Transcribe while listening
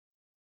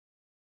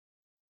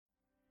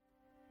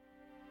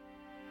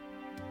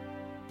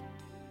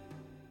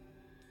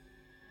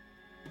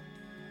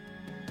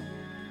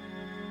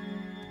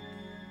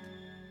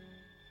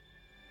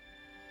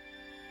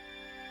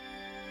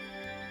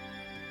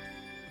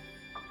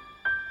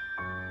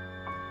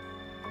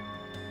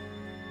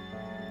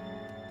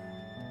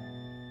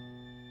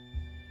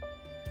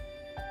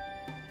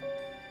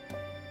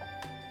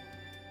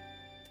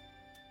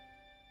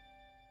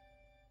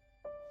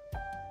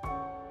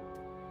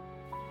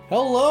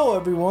Hello,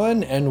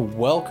 everyone, and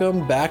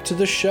welcome back to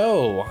the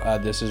show.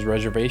 This is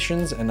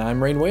Reservations, and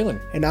I'm Rain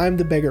Whalen. And I'm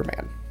the beggar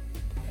man.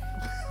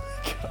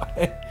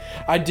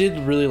 I did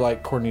really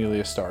like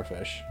Cornelius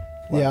Starfish.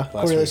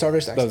 Cornelius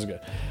Starfish. Thanks. That was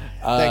good.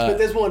 Thanks, but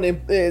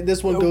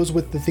this one goes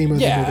with the theme of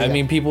the movie. I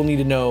mean, people need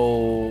to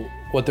know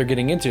what they're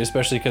getting into,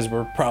 especially because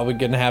we're probably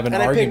going to have an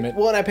argument.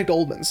 I picked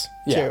Oldman's.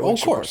 Yeah, too, of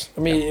course.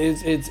 I mean,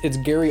 it's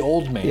Gary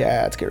Oldman.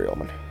 Yeah, it's Gary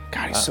Oldman.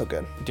 God, he's so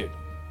good, dude.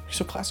 You're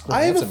so classical.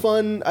 I have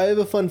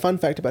a fun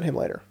fact about him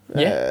later.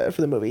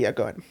 For the movie. Yeah,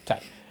 go ahead.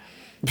 Tight.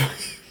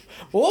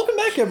 Well, welcome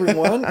back,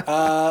 everyone.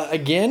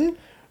 Again,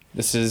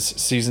 this is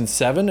season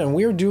 7, and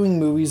we are doing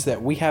movies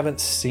that we haven't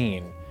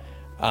seen.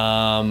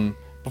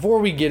 Before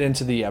we get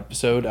into the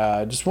episode,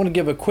 just want to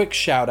give a quick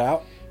shout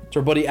out to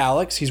our buddy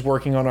Alex. He's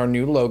working on our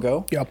new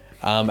logo. Yep.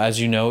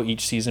 As you know,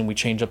 each season we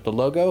change up the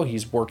logo.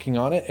 He's working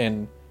on it,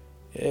 and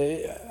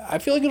I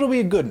feel like it'll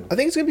be a good one. I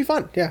think it's gonna be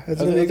fun. Yeah, I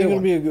think it'll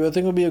be a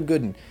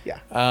good one. Yeah.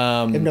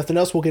 If nothing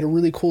else, we'll get a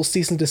really cool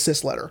cease and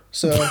desist letter.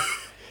 So,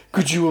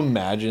 could you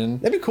imagine?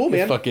 That'd be cool,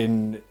 man.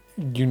 Fucking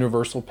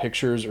Universal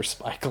Pictures or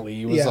Spike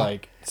Lee was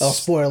like, oh,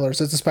 spoilers!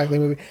 It's a Spike Lee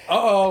movie.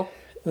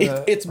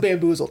 It's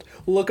Bamboozled.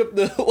 Look up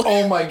the.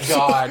 Oh my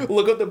god!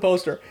 Look up the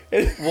poster.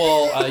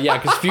 Well, yeah,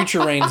 because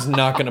Future Rain's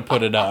not gonna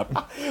put it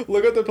up.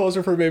 Look up the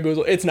poster for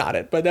Bamboozled. It's not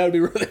it, but that would be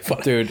really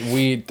fun. Dude,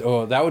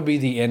 that would be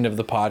the end of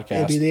the podcast.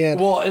 It'd be the end.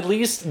 Well, at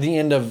least the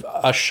end of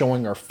us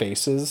showing our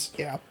faces.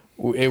 Yeah.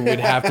 It would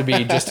have to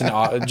be just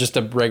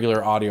a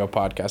regular audio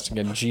podcast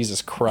again.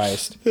 Jesus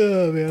Christ.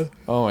 Oh man.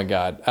 Oh my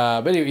god.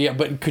 But anyway, yeah.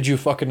 But could you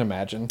fucking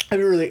imagine?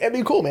 It'd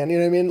be cool, man. You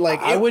know what I mean? Like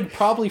I would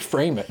probably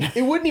frame it.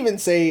 It wouldn't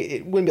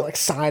be like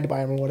signed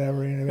by him or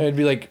whatever. You know what I mean? It'd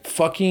be like,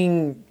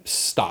 fucking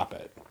stop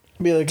it.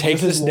 It'd be like, take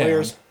this his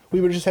lawyers. Down. We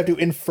would just have to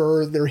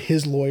infer they're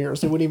his lawyers.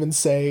 They wouldn't even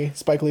say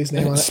Spike Lee's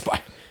name on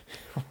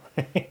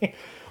it.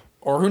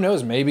 Or who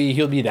knows? Maybe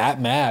he'll be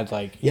that mad.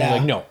 Like, yeah.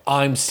 Like, no,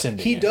 I'm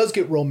sending He does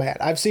get real mad.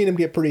 I've seen him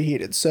get pretty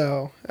heated.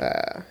 So,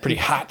 pretty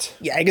hot.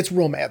 Yeah, he gets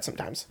real mad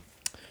sometimes.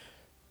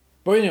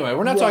 But anyway,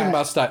 we're not talking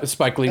about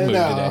Spike Lee movie today.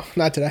 No,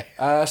 not today.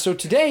 So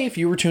today, if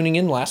you were tuning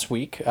in last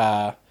week,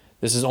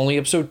 this is only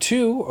episode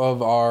 2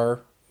 of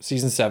our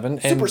season 7.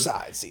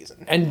 Supersize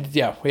season. And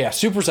yeah,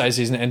 supersize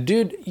season. And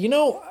dude,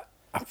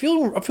 I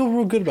feel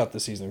real good about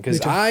this season because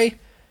I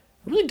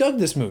really dug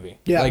this movie.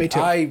 Yeah, me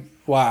too.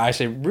 I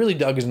say really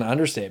dug is an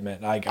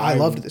understatement. Like I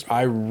loved this movie.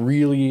 I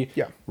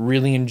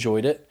really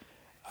enjoyed it.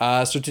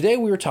 So today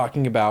we were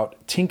talking about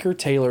Tinker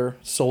Tailor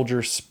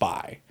Soldier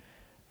Spy.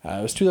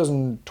 It was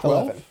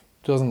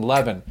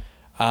 2011.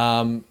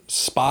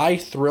 Spy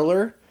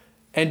thriller.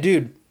 And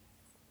dude,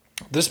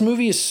 this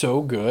movie is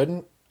so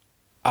good.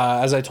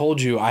 As I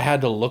told you, I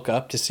had to look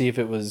up to see if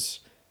it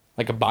was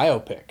like a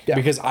biopic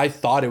because I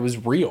thought it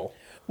was real.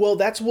 Well,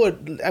 that's what,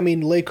 I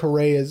mean, Le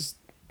Carré is,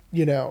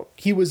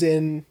 he was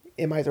in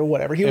MI or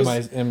whatever. He was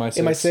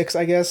MI6,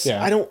 I guess.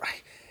 Yeah.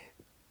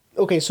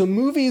 Okay, so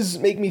movies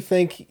make me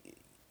think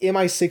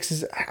MI6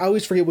 is, I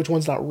always forget which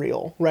one's not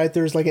real, right?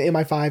 There's like an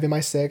MI5,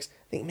 MI6. I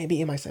think maybe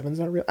MI7's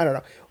not real. I don't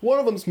know. One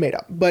of them's made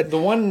up, but the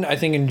one I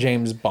think in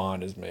James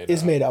Bond is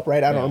made up,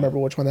 right? I don't remember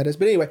which one that is,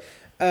 but anyway.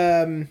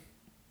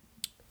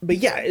 But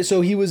yeah,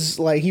 so he was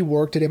like, he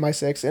worked at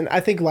MI6, and I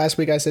think last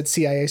week I said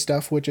CIA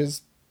stuff, which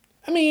is,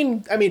 I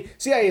mean,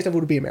 CIA stuff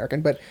would be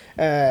American, but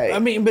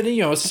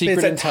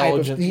secret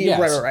intelligence,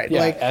 right,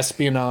 yeah, like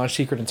espionage,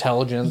 secret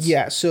intelligence,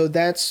 yeah. So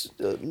that's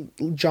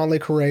John Le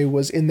Carré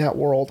was in that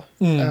world,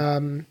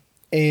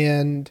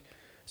 and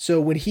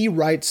so when he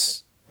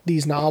writes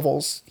these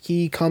novels,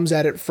 he comes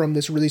at it from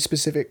this really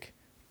specific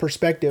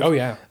perspective. Oh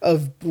yeah,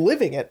 of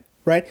living it,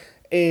 right,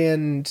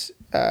 and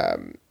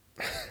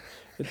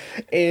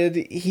and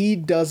he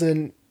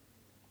doesn't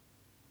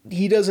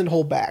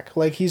hold back.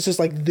 Like, he's just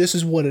like, this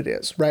is what it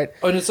is, right?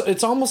 And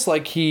it's almost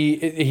like he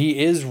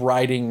is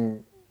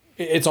writing.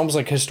 It's almost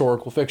like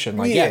historical fiction.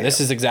 Like, this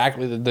is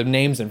exactly the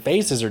names and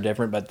faces are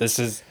different, but this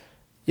is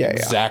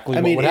exactly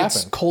what would happen.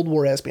 It's Cold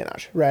War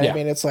espionage, right? Yeah. I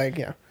mean, it's like,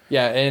 yeah.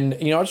 Yeah, and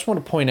I just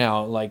want to point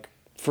out, like,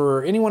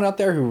 for anyone out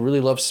there who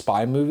really loves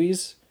spy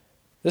movies,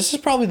 this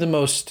is probably the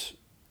most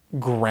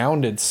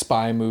grounded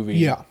spy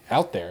movie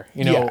out there.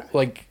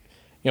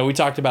 We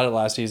talked about it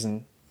last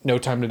season. No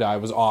Time to Die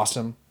was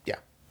awesome. Yeah.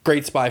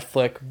 Great spy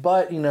flick.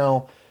 But,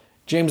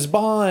 James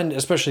Bond,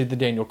 especially the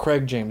Daniel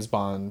Craig James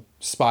Bond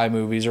spy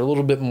movies, are a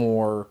little bit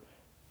more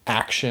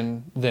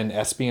action than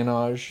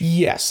espionage.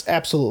 Yes,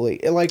 absolutely.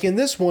 Like in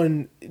this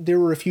one, there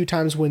were a few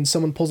times when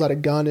someone pulls out a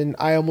gun and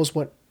I almost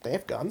went, they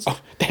have guns? Oh,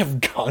 they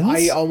have guns?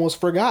 I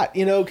almost forgot,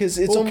 because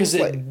it's almost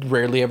like... Because it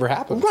rarely ever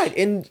happens. Right,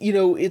 and,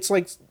 it's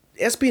like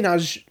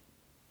espionage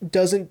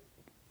doesn't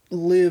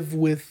live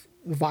with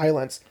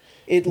violence.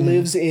 It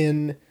lives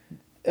in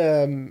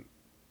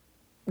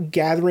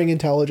gathering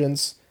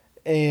intelligence,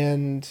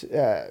 and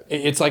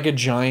it's like a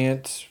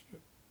giant.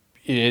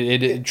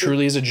 It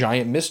truly is a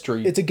giant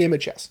mystery. It's a game of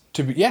chess.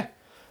 Yeah.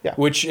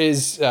 Which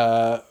is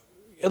a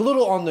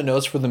little on the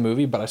nose for the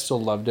movie, but I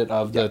still loved it.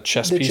 The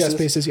chess pieces. The chess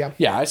pieces, yeah.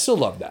 Yeah, I still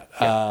love that.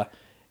 Yeah.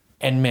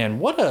 And man,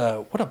 what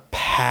a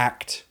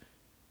packed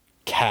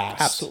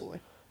cast.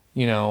 Absolutely.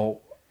 you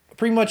know,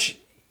 pretty much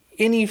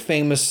any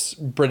famous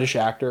British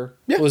actor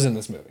was in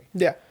this movie.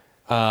 Yeah.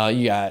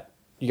 You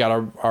got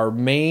our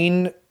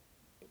main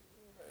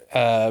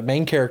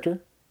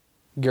character,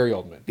 Gary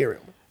Oldman.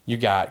 You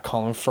got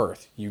Colin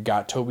Firth. You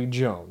got Toby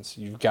Jones.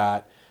 You've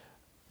got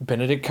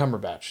Benedict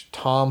Cumberbatch,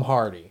 Tom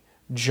Hardy,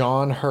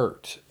 John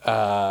Hurt.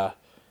 The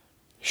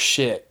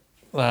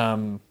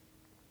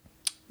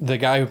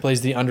guy who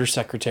plays the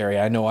undersecretary.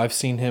 I know I've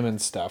seen him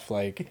and stuff.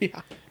 Like,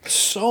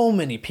 so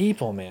many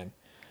people, man.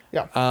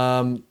 Yeah.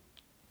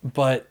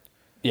 But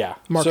yeah,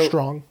 Mark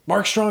Strong.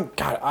 Mark Strong.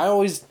 God, I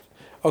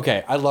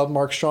love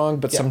Mark Strong,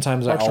 but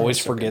sometimes Mark I always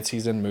Strong is forgets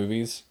he's in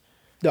movies.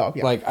 Oh,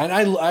 yeah. Like, and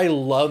I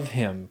love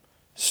him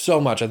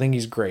so much. I think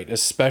he's great,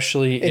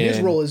 especially and his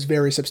role is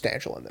very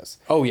substantial in this.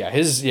 Oh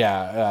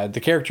yeah, the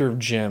character of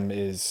Jim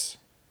is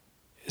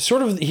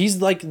sort of,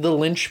 he's like the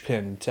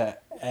linchpin to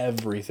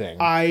everything.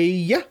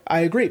 I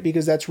agree,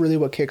 because that's really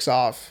what kicks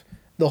off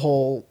the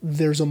whole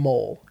there's a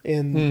mole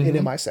in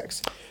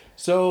MI6.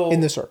 So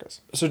in the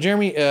circus. So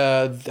Jeremy,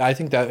 I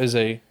think that is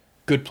a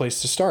good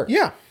place to start.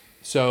 Yeah.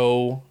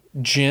 So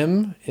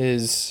Jim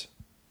is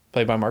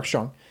played by Mark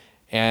Strong,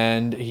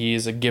 and he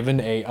is given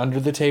a under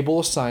the table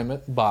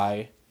assignment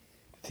by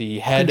the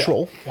head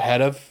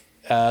of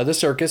the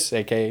circus,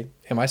 aka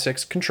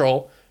MI6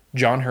 Control,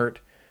 John Hurt,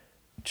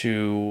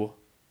 to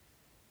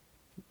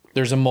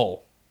there's a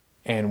mole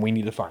and we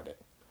need to find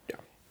it. Yeah.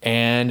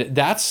 And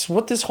that's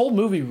what this whole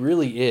movie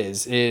really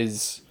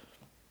is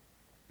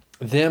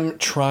them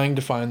trying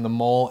to find the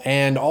mole,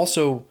 and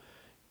also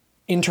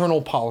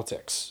internal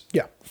politics.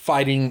 Yeah.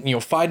 Fighting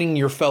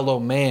your fellow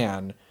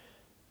man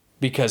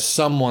because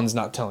someone's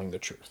not telling the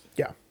truth.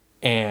 Yeah.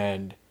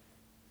 And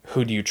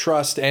who do you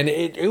trust? And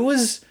it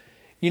was,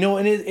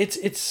 and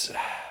it's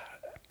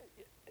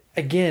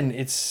again,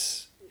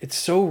 it's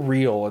so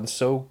real and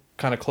so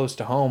kind of close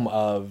to home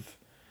of,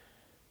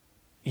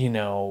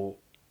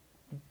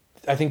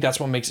 I think that's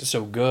what makes it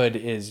so good,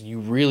 is you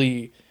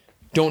really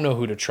don't know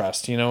who to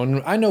trust,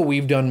 and I know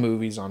we've done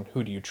movies on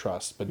who do you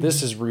trust, but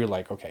this is real,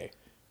 like, okay,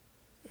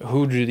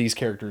 who do these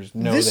characters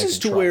know this they is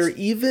can to trust? where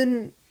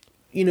even,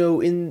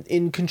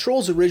 in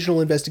Control's original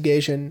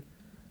investigation,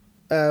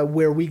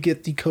 where we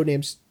get the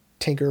codenames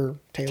Tinker,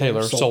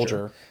 Taylor,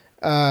 Soldier,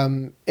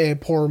 and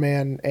Poor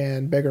Man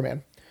and Beggar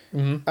Man.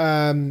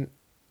 Mm-hmm.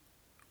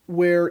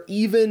 Where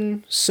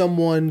even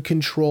someone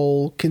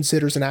Control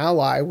considers an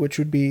ally, which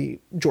would be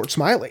George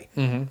Smiley,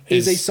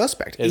 is a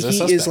suspect.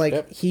 Is like,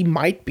 yep. He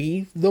might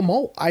be the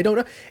mole. I don't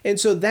know. And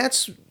so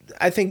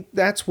I think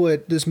that's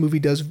what this movie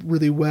does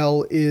really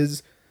well,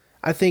 is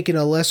I think in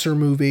a lesser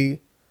movie,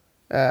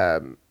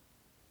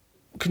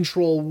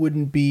 Control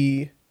wouldn't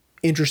be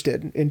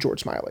interested in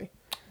George Smiley.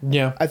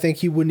 Yeah. I think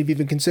he wouldn't have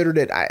even considered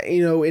it.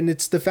 And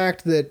it's the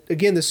fact that,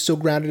 again, this is so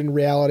grounded in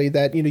reality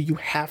that, you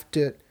have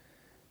to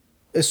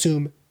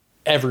assume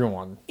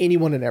anyone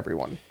and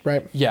everyone,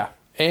 right? Yeah.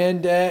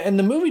 And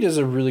the movie does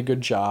a really good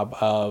job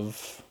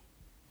of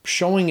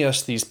showing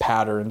us these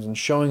patterns and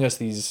showing us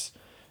these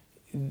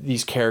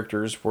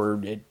characters where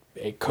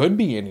it could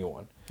be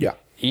anyone. Yeah.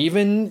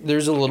 Even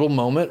there's a little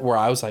moment where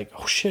I was like,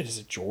 oh shit, is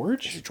it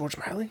George? Is it George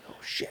Smiley? Oh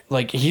shit.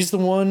 Like, he's the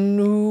one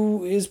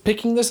who is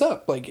picking this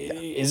up. Like,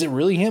 is it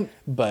really him?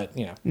 But,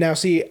 Now,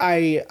 see,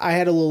 I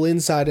had a little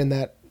insight in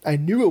that. I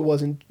knew it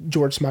wasn't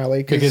George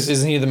Smiley. Because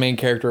isn't he the main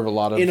character of a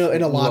lot of... In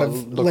a lot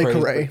of Le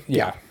Carre.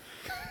 Yeah.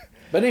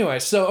 But anyway,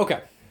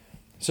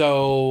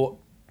 so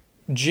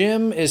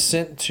Jim is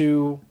sent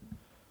to...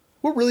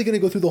 We're really going to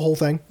go through the whole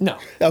thing? No.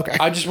 Okay.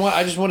 I just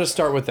want to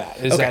start with that.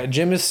 That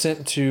Jim is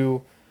sent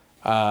to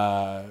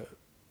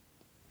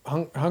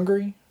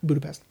Hungary?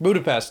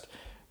 Budapest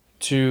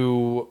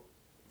to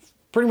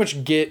pretty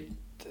much get...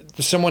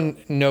 Someone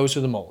knows who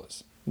the mole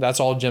is.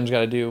 That's all Jim's got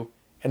to do.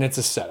 And it's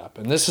a setup.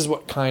 And this is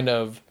what kind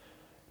of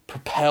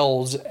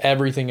propels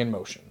everything in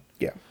motion.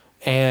 Yeah.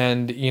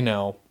 And,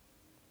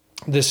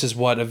 this is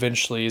what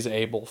eventually is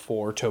able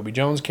for Toby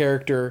Jones'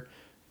 character,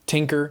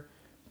 Tinker,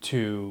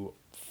 to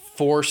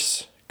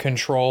force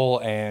Control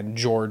and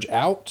George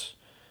out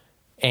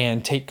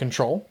and take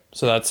control.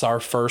 So that's our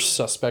first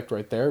suspect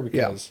right there,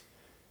 because,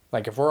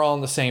 like, if we're all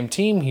on the same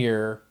team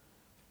here,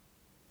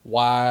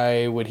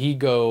 why would he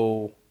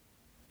go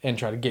and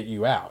try to get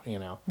you out,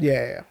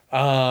 Yeah.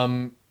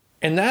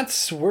 And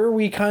that's where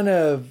we kind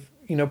of,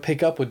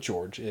 pick up with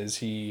George,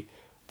 this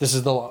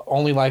is the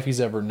only life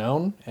he's ever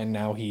known, and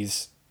now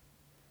he's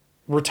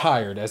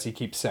retired, as he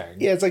keeps saying.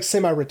 Yeah, it's like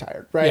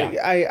semi-retired, right?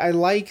 Yeah. I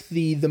like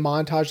the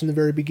montage in the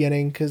very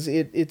beginning, because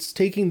it's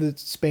taking the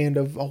span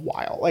of a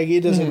while. Like, it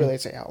doesn't really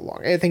say how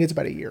long. I think it's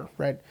about a year,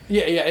 right?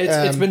 Yeah,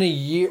 it's been a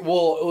year.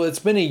 Well, it's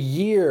been a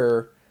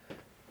year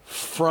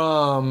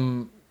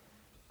from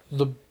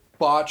the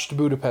botched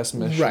Budapest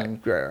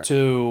mission right.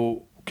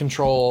 to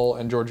Control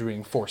and George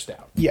being forced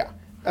out. Yeah.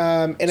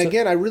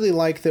 Again, I really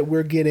like that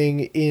we're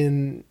getting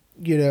in,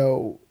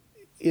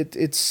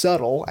 it's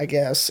subtle, I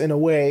guess, in a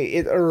way,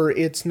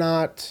 it's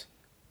not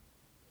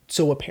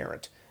so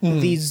apparent.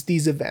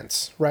 These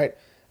events, right?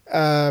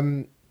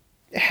 Having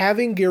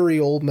Gary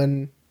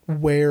Oldman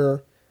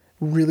wear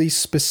really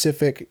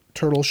specific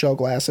turtle shell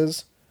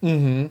glasses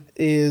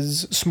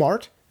is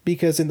smart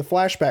because in the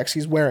flashbacks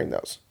he's wearing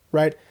those,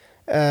 right?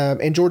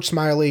 And George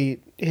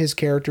Smiley, his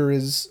character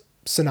is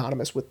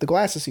synonymous with the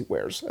glasses he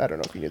wears. I don't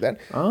know if you knew that.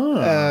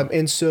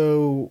 And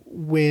so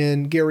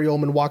when Gary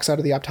Oldman walks out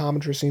of the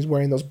optometrist and he's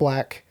wearing those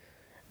black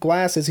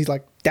glasses, he's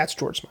like, "That's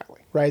George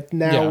Smiley, right?"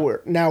 Now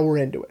we're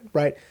into it,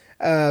 right?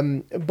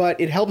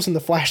 But it helps in the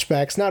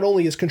flashbacks. Not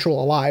only is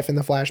Control alive in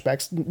the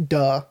flashbacks,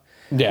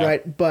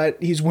 right?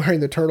 But he's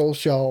wearing the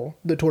tortoiseshell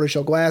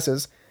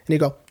glasses, and you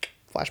go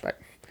flashback,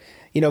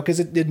 because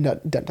it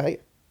doesn't tell you,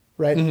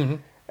 right?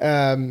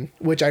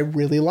 Which I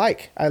really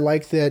like. I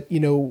like that,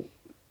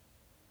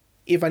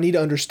 if I need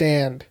to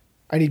understand,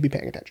 I need to be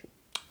paying attention.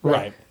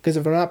 Right. Because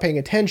if I'm not paying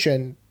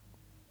attention,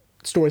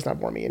 the story's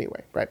not for me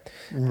anyway. Right.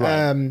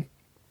 And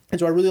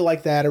so I really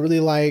like that. I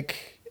really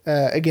like,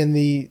 again,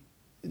 the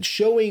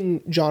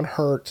showing John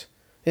Hurt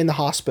in the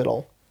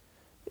hospital,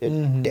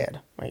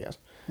 dead, I guess.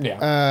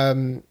 Yeah.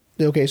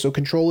 Okay. So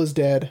Control is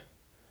dead.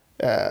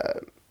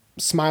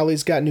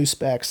 Smiley's got new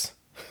specs,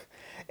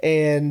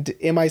 and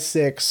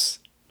MI6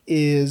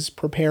 is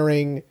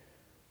preparing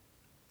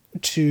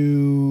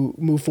to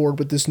move forward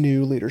with this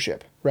new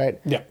leadership,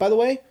 right? Yeah. By the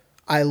way,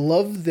 I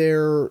love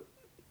where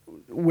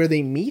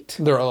they meet.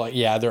 They're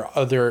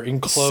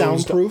enclosed,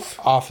 soundproof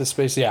office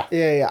space. Yeah.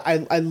 Yeah.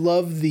 I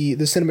love the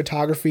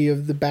cinematography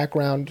of the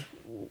background,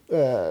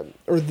 or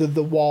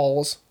the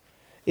walls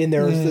in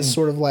there is this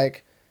sort of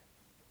like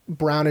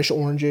brownish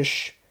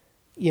orangish,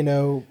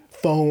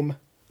 foam,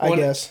 I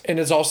guess. And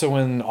it's also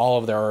in all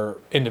of their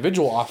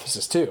individual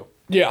offices too.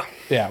 Yeah.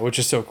 Yeah, which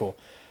is so cool.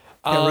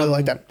 I really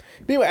like that.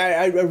 But anyway,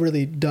 I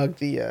really dug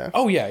the...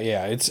 Oh,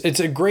 yeah. It's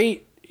a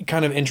great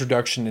kind of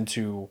introduction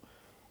into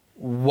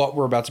what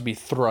we're about to be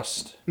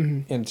thrust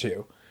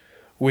into,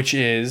 which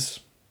is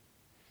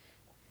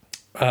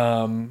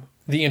the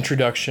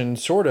introduction,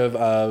 sort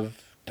of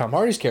Tom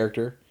Hardy's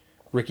character,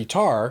 Ricky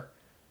Tarr,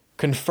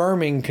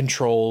 confirming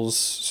Control's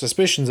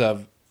suspicions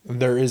of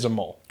there is a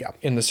mole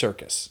in the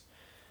circus.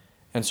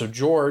 And so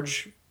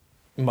George,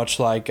 much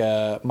like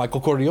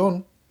Michael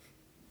Corleone,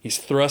 he's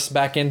thrust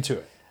back into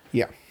it.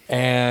 Yeah.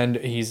 And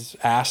he's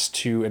asked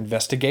to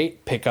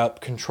investigate, pick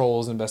up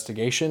Control's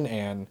investigation,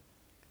 and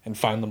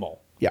find the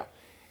mole. Yeah.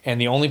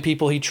 And the only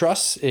people he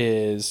trusts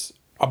is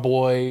a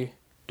boy,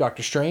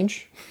 Doctor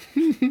Strange,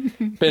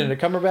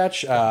 Benedict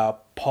Cumberbatch,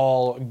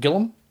 Paul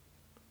Gillum.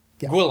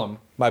 Yeah. Gwillem,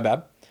 my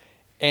bad.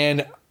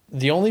 And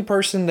the only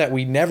person that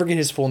we never get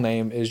his full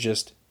name is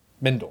just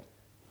Mendel.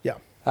 Yeah.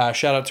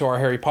 Shout out to our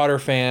Harry Potter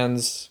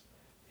fans.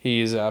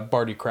 He's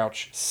Barty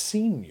Crouch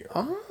Sr.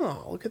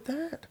 Oh, look at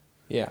that.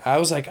 Yeah, I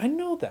was like, I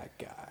know that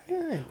guy. Yeah,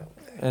 I know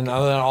that. And then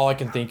all I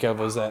can think of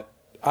was that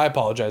I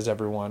apologize,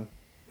 everyone.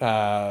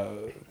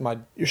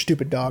 Your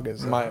stupid dog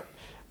is... My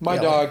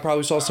dog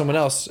probably saw someone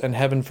else, and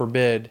heaven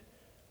forbid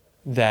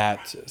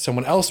that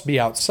someone else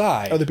be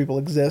outside. Other people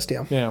exist,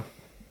 yeah. Yeah.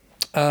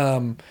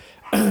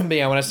 But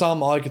yeah, when I saw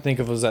him, all I could think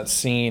of was that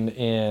scene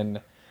in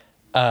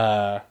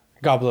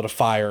Goblet of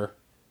Fire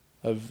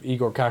of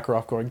Igor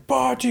Kakarov going,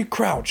 Barty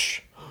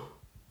Crouch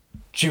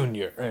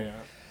Jr.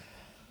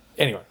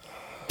 Anyway.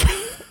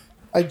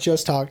 I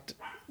just talked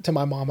to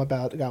my mom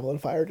about Goblet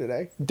of Fire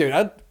today.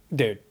 Dude,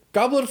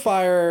 Goblet of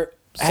Fire...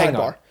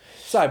 Sidebar.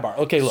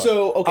 Okay,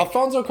 look.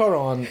 Alfonso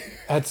Cuarón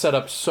had set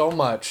up so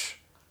much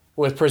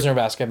with Prisoner of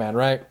Azkaban,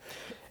 right?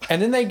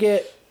 And then they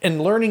get...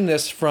 And learning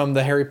this from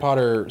the Harry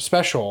Potter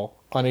special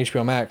on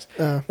HBO Max,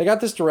 they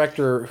got this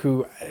director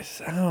who...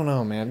 I don't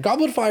know, man.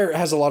 Goblet of Fire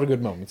has a lot of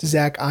good moments.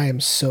 Zach, I am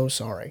so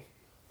sorry.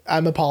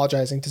 I'm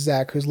apologizing to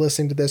Zach, who's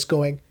listening to this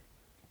going,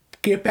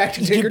 get back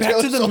to Tinker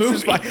Tailor Soldier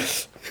Spy.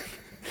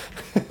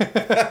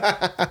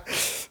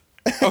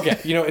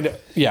 Okay,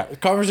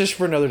 conversation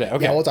for another day.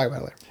 Okay, yeah, we'll talk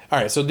about it later. All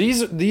right, so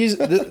these are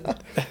the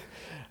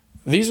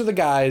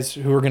guys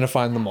who are going to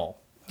find the mole.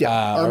 Yeah,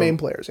 our main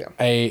players. Yeah,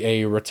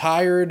 a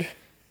retired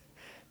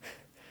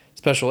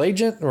special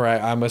agent, or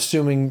I'm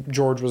assuming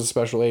George was a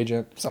special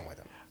agent, something like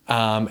that.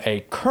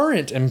 A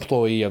current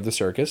employee of the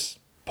circus,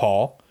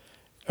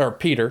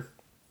 Peter.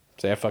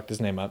 Say I fucked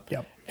his name up.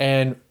 Yep.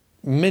 And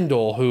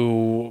Mendel,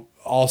 who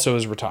also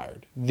is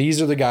retired.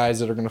 These are the guys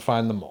that are going to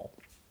find the mole.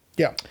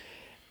 Yeah.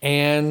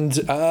 And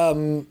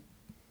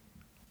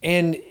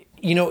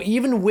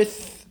even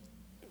with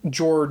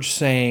George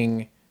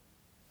saying,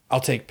 I'll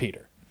take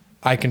Peter.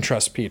 I can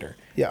trust Peter.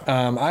 Yeah.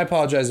 I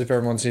apologize if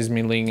everyone sees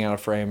me leaning out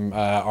of frame.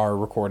 Our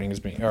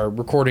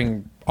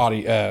recording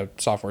audio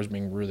software is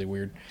being really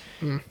weird.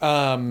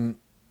 But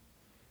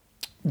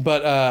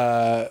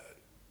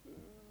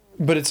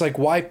it's like,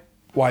 why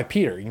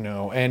Peter,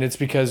 And it's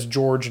because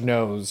George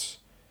knows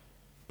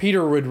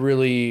Peter would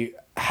really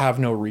have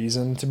no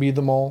reason to be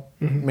the mole,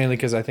 mainly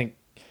because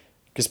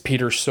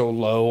Peter's so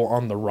low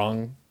on the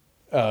rung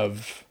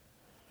of...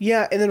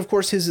 Yeah, and then of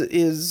course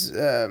his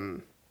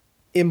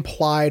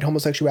implied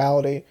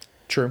homosexuality.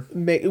 True.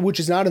 Which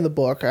is not in the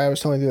book. I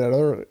was telling you that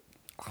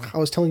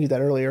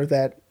earlier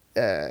that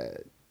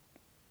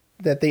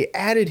they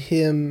added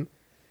him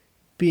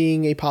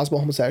being a possible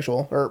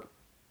homosexual or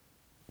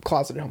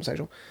closeted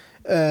homosexual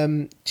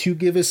to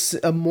give us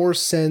a more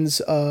sense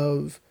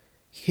of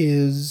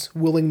his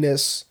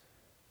willingness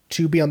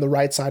to be on the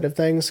right side of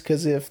things.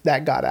 Because if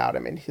that got out, I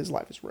mean, his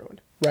life is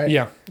ruined, right?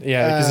 Yeah,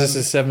 because this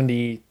is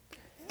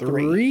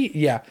 73.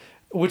 Yeah,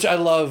 which I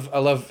love. I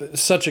love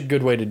such a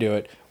good way to do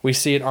it. We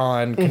see it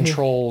on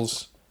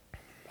Control's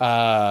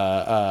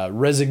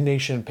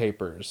resignation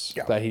papers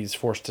that he's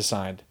forced to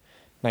sign,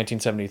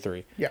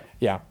 1973. Yeah.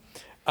 Yeah.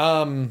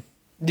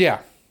 Yeah.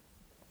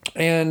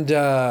 And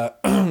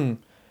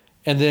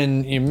and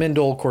then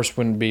Mendel, of course,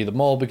 wouldn't be the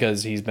mole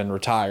because he's been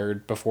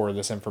retired before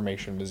this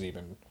information was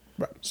even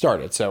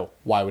started. So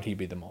why would he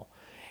be the mole?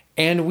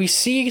 And we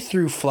see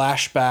through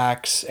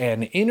flashbacks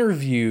and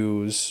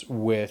interviews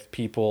with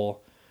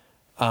people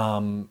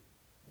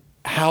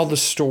how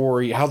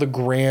the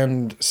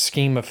grand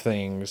scheme of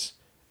things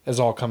is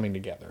all coming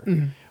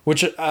together,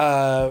 which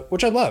I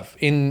love.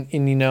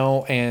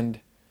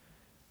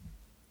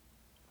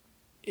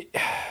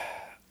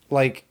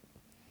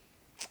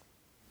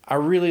 I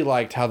really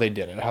liked how they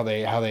did it, how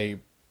they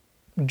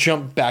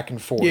jumped back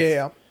and forth.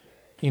 Yeah.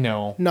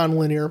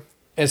 Non-linear.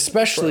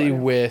 Especially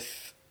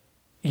with,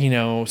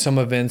 some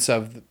events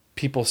of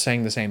people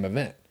saying the same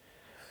event.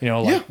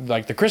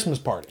 Like the Christmas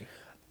party.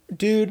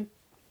 Dude,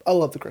 I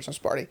love the Christmas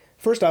party.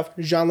 First off,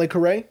 Jean Le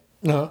Carré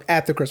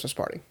at the Christmas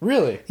party.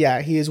 Really?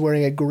 Yeah, he is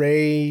wearing a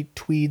gray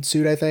tweed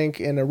suit, I think,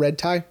 and a red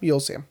tie. You'll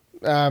see him.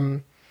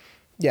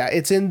 Yeah,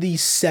 it's in the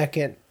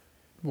second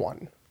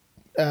one.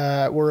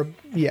 We're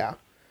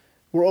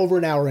over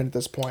an hour in at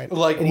this point.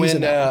 Like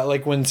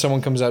when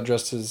someone comes out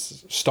dressed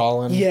as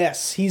Stalin.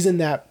 Yes, he's in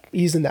that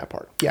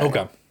part. Yeah.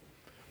 Okay.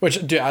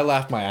 Which, dude, I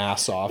laughed my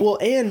ass off. Well,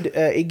 and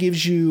it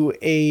gives you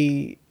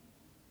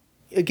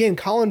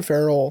Colin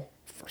Firth.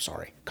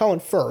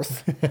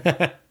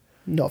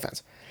 No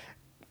offense.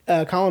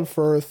 Colin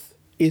Firth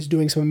is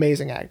doing some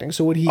amazing acting.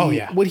 So what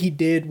he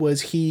did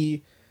was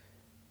he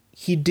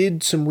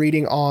did some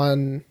reading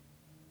on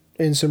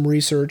and some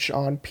research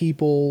on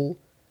people,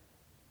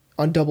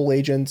 on double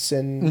agents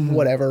and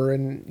whatever,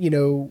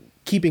 and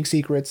keeping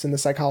secrets and the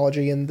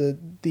psychology and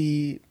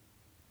the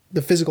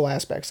physical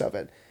aspects of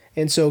it.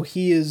 And so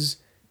he's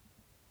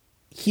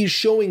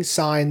showing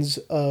signs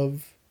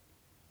of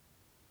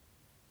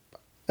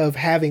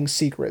having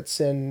secrets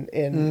and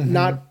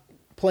not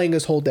playing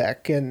his whole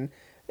deck, and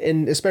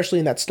especially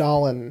in that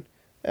Stalin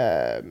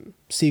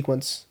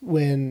sequence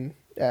when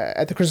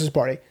at the Christmas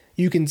party,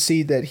 you can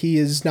see that he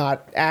is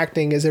not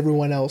acting as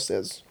everyone else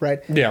is, right?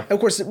 Yeah. Of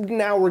course,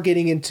 now we're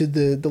getting into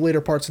the later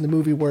parts of the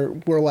movie where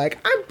we're like,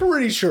 I'm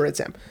pretty sure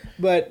it's him,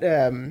 but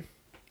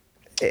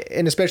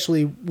and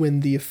especially when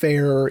the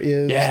affair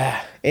is,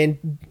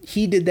 and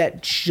he did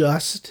that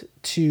just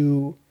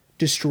to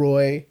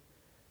destroy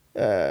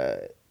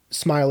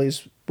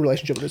Smiley's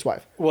relationship with his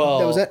wife. Well,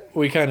 that was it.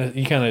 You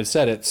kind of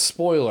said it.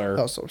 Spoiler.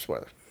 Oh, so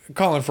spoiler.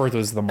 Colin Firth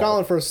was the mole.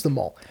 Colin Firth is the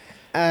mole.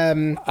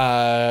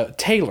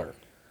 Taylor.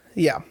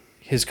 Yeah.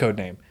 His code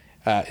name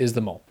is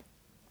the mole.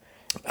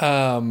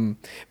 But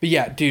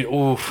yeah, dude.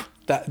 Oof.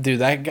 That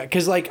guy.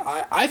 Because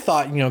I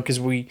thought because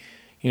we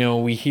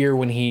hear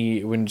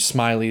when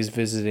Smiley's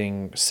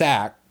visiting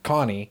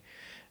Connie,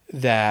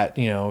 that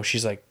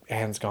she's like,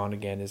 Anne's gone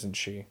again, isn't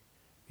she?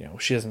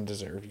 She doesn't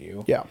deserve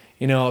you. Yeah.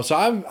 So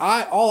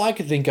I all I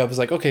could think of is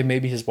like, okay,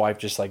 maybe his wife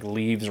just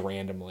leaves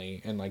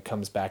randomly and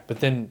comes back. But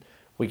then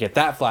we get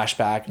that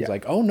flashback. And it's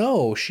like, oh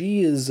no,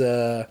 she is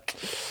a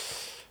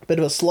bit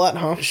of a slut,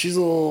 huh? She's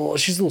a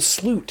little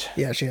sleut.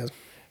 Yeah, she is.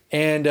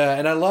 And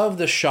I love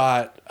the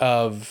shot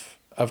of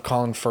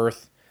Colin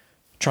Firth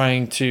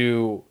trying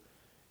to,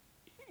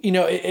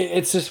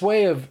 it's this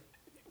way of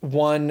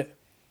one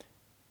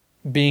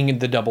being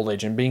the double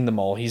agent, being the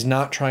mole. He's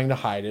not trying to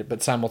hide it,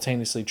 but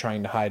simultaneously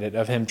trying to hide it,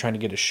 of him trying to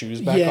get his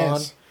shoes back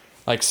on.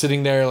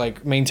 Sitting there,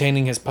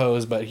 maintaining his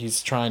pose, but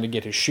he's trying to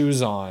get his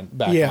shoes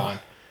back on.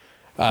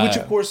 Which,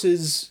 of course,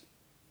 is...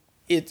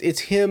 It's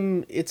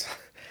him... It's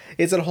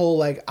that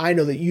whole, I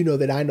know that you know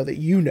that I know that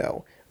you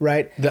know,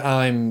 right? That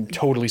I'm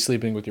totally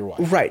sleeping with your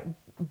wife. Right.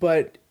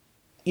 But,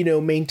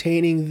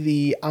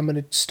 maintaining I'm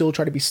going to still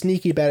try to be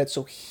sneaky about it,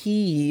 so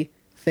he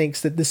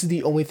thinks that this is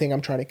the only thing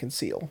I'm trying to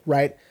conceal,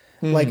 right?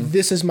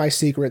 This is my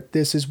secret.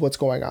 This is what's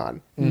going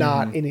on,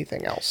 not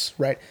anything else,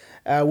 right?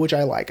 Which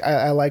I like.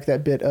 I like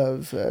that bit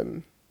of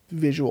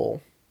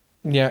visual.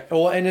 Yeah.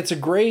 Well, and it's a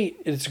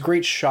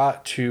great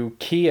shot to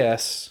key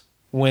us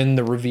when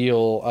the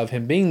reveal of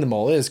him being the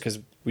mole is, because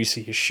we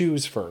see his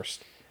shoes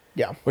first.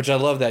 Yeah. Which I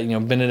love that,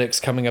 Benedict's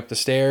coming up the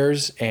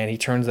stairs and he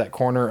turns that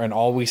corner and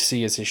all we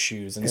see is his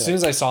shoes. And as soon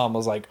as I saw him, I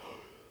was like,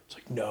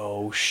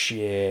 no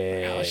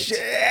shit. Oh,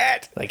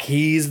 shit.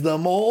 He's the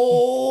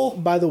mole.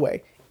 By the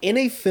way, in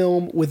a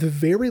film with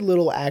very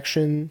little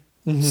action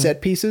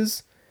set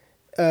pieces,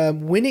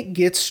 when it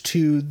gets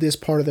to this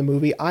part of the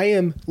movie, I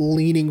am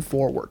leaning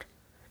forward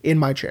in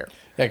my chair.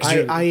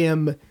 Yeah, I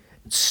am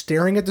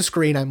staring at the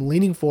screen. I'm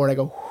leaning forward. I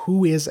go,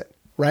 who is it?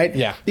 Right?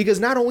 Yeah. Because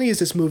not only is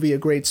this movie a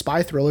great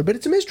spy thriller, but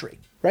it's a mystery,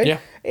 right? Yeah.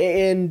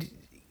 And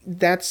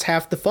that's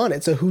half the fun.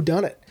 It's a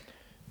whodunit.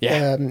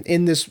 Yeah.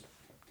 In this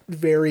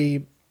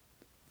very,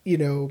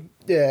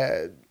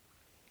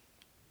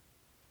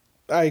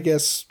 I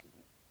guess,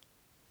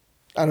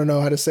 I don't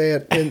know how to say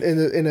it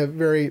in a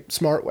very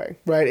smart way,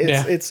 right?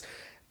 It's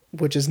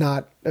which is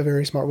not a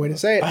very smart way to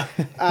say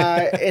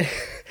it.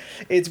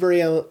 It's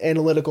very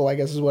analytical, I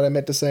guess is what I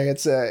meant to say.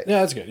 It's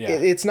that's good. Yeah,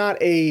 it's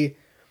not a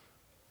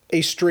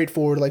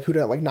straightforward like who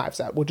done like Knives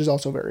Out, which is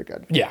also very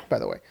good. Yeah, by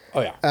the way.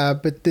 Oh yeah.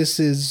 But this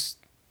is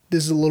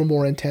a little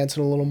more intense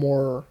and a little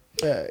more.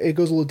 It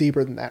goes a little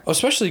deeper than that.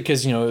 Especially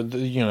because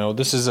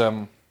this is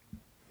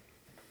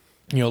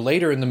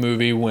later in the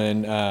movie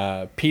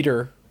when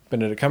Peter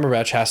Benedict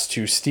Cumberbatch has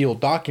to steal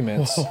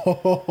documents.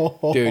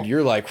 Dude,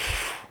 you're like,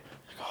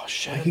 oh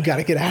shit, you got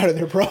to get out of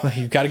there, bro.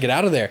 You got to get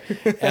out of there.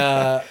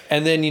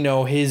 And then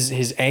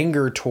his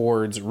anger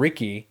towards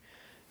Ricky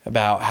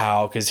about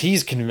how, because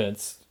he's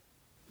convinced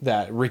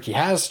that Ricky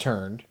has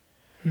turned.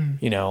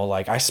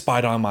 Like, I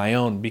spied on my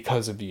own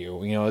because of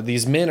you.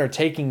 These men are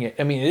taking it.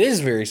 I mean, it is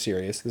very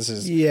serious. This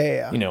is,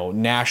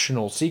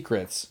 national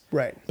secrets.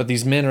 Right. But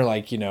these men are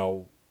like,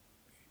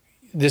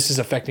 this is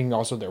affecting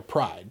also their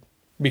pride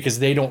because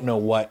they don't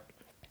know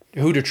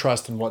who to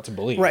trust and what to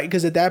believe. Right.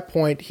 Because at that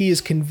point, he is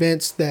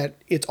convinced that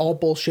it's all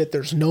bullshit.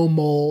 There's no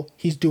mole.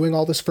 He's doing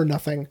all this for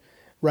nothing.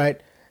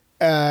 Right.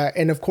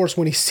 And of course,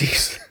 when he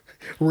sees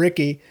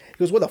Ricky, he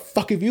goes, "Where the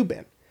fuck have you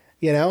been?"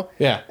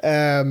 Yeah.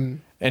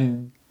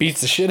 And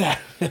beats the shit out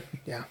of him.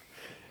 Yeah.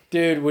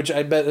 Dude, which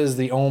I bet is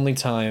the only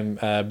time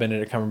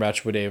Benedict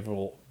Cumberbatch would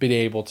be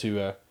able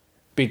to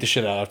beat the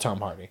shit out of Tom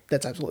Hardy.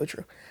 That's absolutely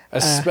true.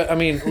 I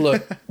mean,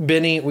 look,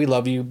 Benny, we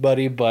love you,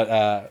 buddy,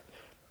 but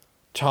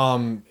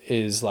Tom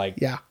is like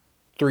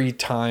 3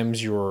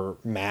 times your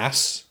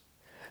mass.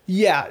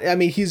 Yeah, I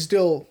mean, he's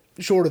still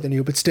shorter than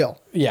you, but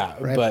still. Yeah,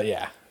 right? But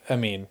yeah, I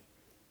mean,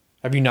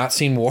 have you not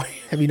seen Warrior?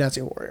 Have you not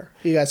seen Warrior?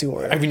 You gotta see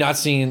Warrior. Have you not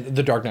seen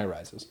The Dark Knight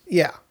Rises?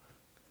 Yeah.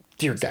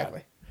 Dear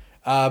God.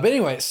 But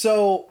anyway,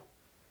 so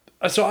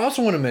I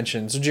also want to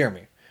mention, so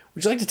Jeremy,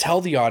 would you like to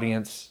tell the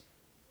audience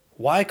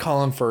why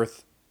Colin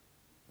Firth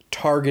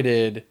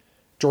targeted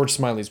George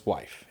Smiley's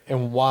wife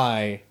and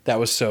why that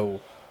was so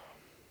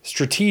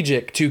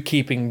strategic to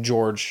keeping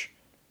George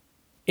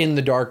in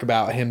the dark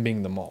about him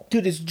being the mole?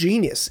 Dude, it's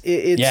genius.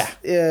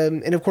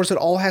 And of course, it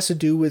all has to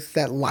do with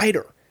that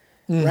lighter,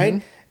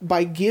 right?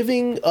 By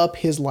giving up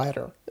his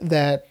lighter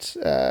that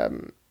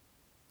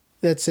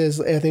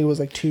says, I think it was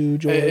like to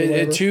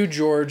George. To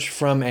George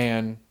from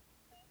Anne.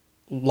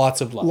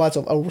 Lots of love.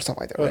 Something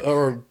like that.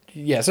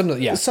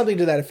 Right? Something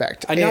to that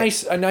effect.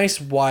 A nice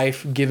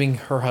wife giving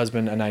her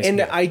husband a nice. And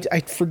gift.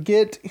 I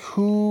forget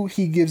who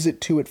he gives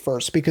it to at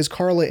first because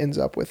Carla ends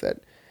up with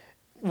it.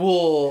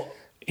 Well,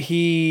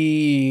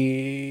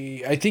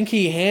 I think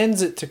he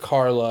hands it to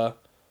Carla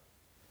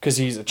because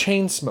he's a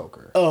chain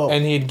smoker. Oh,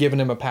 and he had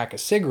given him a pack of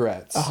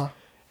cigarettes.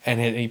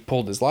 And he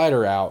pulled his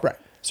lighter out, right,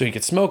 so he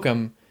could smoke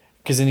them.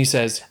 Because then he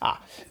says,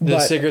 the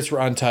cigarettes were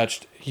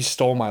untouched. He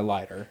stole my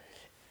lighter.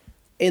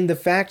 And the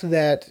fact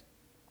that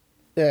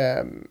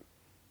they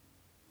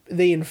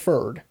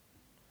inferred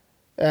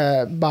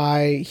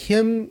by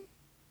him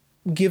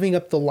giving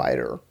up the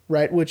lighter,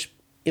 right, which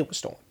it was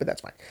stolen, but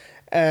that's fine.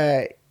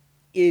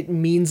 It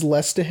means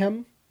less to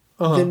him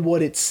than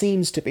what it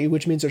seems to be,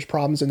 which means there's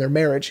problems in their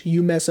marriage.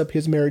 You mess up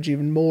his marriage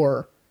even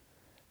more,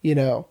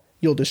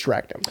 you'll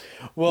distract him.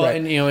 Well, right.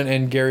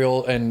 and Gary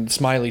and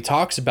Smiley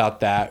talks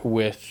about that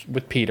with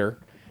Peter,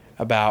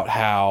 about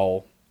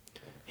how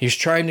he's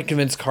trying to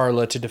convince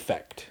Carla to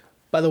defect.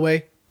 By the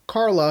way,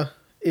 Carla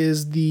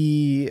is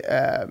the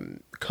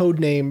code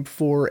name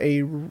for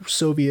a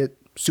Soviet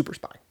super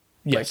spy.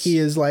 Yes. He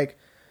is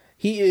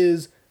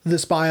the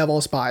spy of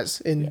all spies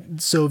in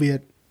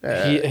Soviet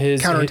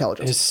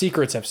counterintelligence. His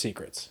secrets have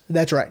secrets.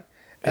 That's right.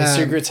 His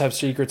secrets have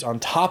secrets on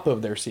top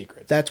of their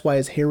secrets. That's why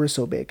his hair is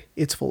so big.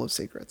 It's full of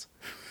secrets.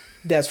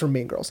 That's from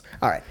Mean Girls.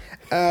 All right.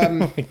 Oh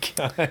my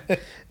God.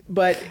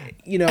 But,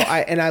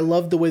 I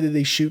love the way that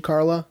they shoot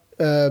Carla.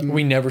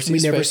 We never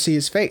see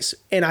his face.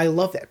 And I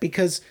love that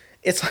because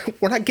it's like,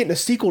 we're not getting a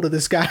sequel to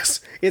this, guys.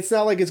 It's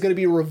not like it's going to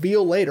be a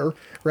reveal later,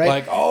 right?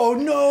 Like, oh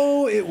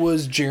no, it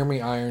was Jeremy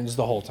Irons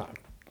the whole time.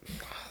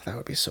 That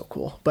would be so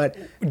cool. But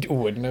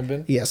wouldn't have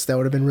been? Yes, that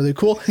would have been really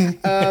cool.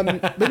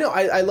 But no,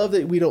 I love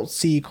that we don't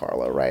see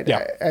Carla, right?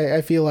 Yeah.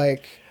 I feel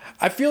like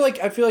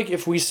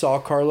if we saw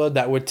Carla,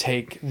 that would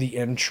take the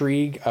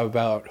intrigue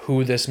about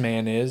who this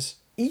man is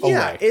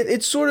away.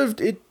 It's sort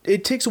of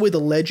it takes away the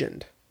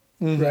legend,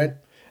 right?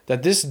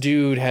 That this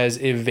dude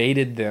has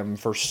evaded them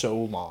for so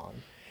long.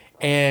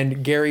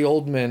 And Gary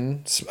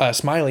Oldman,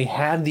 Smiley,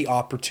 had the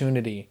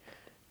opportunity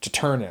to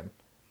turn him.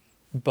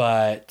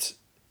 But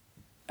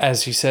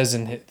as he says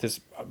in this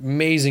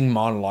amazing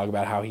monologue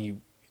about how he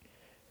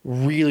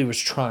really was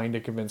trying to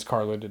convince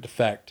Carla to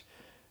defect,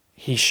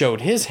 he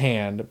showed his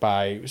hand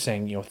by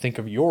saying, think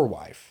of your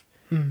wife.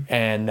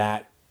 And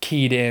that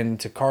keyed in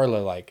to Carla,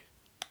 like,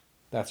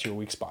 that's your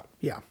weak spot.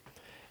 Yeah.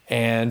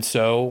 And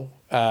so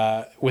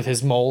with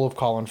his mole of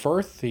Colin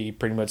Firth, he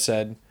pretty much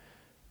said,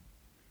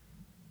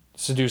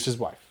 seduce his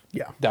wife.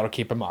 Yeah. That'll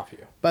keep him off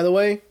you. By the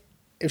way,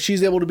 if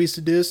she's able to be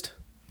seduced,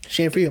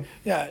 shame for you.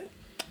 Yeah.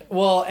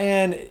 Well,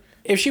 and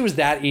if she was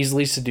that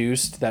easily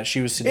seduced that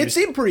she was seduced It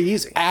seemed pretty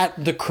easy.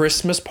 at the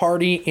Christmas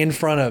party in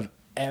front of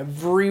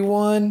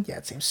everyone. Yeah,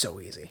 it seems so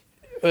easy.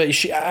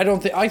 I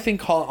don't think. I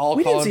think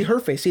We didn't see her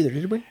face either,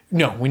 did we?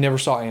 No, we never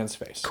saw Anne's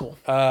face. Cool.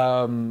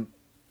 But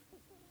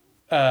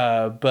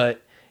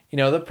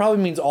that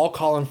probably means all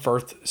Colin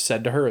Firth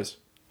said to her is,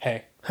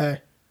 "Hey,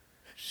 Hey.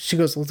 She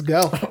goes, let's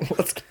go.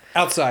 let's go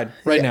outside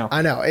right now."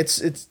 I know.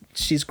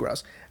 She's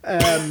gross.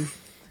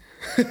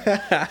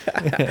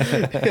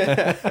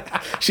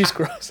 She's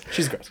gross.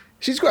 She's gross.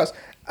 She's gross.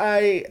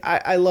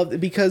 I love it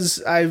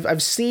because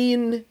I've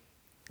seen,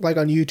 like,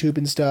 on YouTube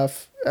and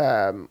stuff,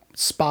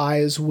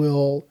 spies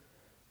will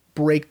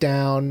break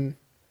down.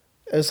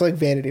 It's like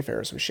Vanity Fair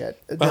or some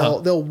shit.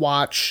 They'll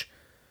watch.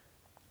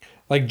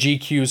 Like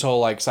GQ's whole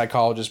like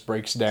psychologist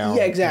breaks down.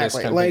 Yeah,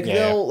 exactly. Like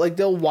thing.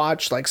 they'll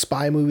watch like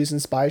spy movies and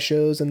spy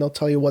shows, and they'll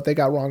tell you what they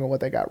got wrong and what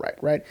they got right,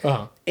 right?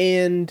 Uh-huh.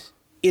 And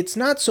it's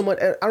not so much.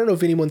 I don't know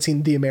if anyone's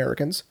seen The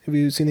Americans. Have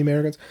you seen The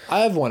Americans?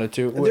 I've wanted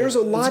to. There's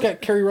a lot. It's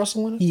got Kerry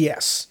Russell in it.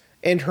 Yes,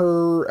 and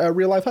her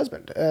real life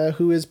husband,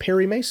 who is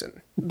Perry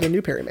Mason, the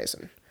new Perry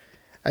Mason.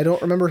 I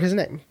don't remember his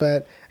name,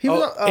 but he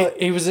was.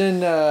 He was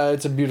in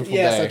It's a Beautiful Day.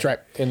 Yes, that's right.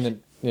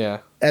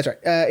 That's right.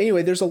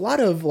 Anyway, there's a lot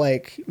of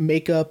like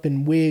makeup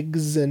and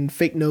wigs and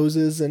fake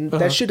noses, and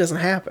that shit doesn't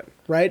happen,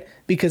 right?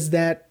 Because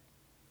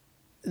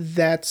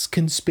that's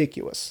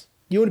conspicuous.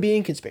 You want to be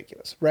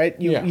inconspicuous, right?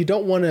 You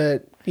don't want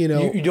to, you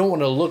don't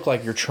want to look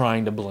like you're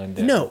trying to blend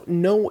in.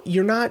 No,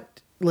 you're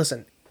not.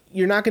 Listen,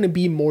 you're not going to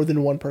be more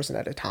than one person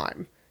at a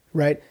time,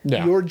 right?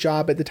 Yeah. Your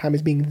job at the time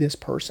is being this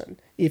person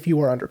if you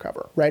are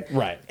undercover, right?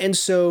 Right. And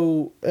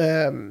so,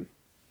 and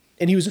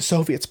he was a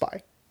Soviet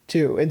spy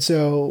too, and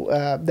so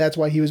that's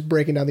why he was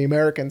breaking down the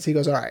Americans. He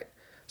goes, all right,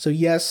 so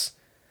yes,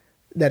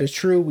 that is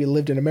true. We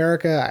lived in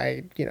America.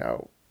 I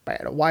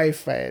had a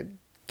wife, I had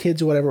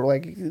kids or whatever.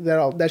 Like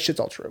that shit's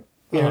all true.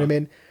 You know what I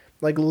mean?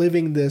 Like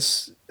living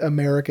this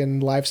American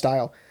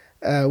lifestyle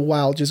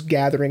while just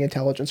gathering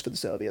intelligence for the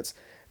Soviets.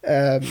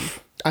 I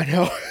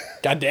know.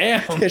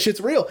 Goddamn. That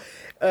shit's real.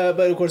 But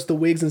of course the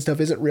wigs and stuff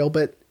isn't real.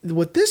 But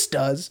what this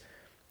does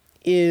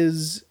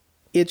is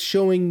it's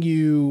showing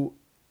you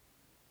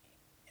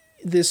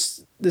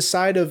this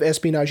side of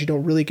espionage you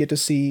don't really get to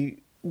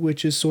see,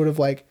 which is sort of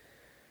like,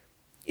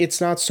 it's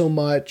not so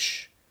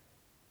much,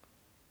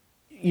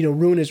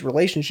 ruin his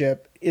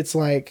relationship. It's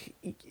like,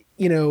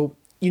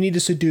 you need to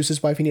seduce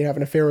his wife. You need to have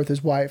an affair with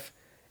his wife.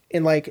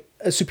 And like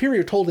a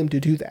superior told him to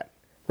do that.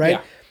 Right.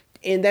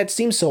 Yeah. And that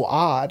seems so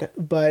odd,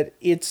 but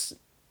it's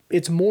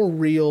more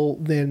real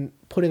than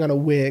putting on a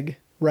wig.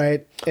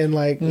 Right. And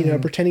like,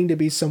 pretending to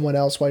be someone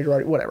else while you're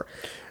already, whatever.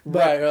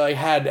 But, right. Or like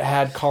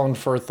had Colin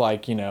Firth,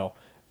 like,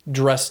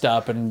 dressed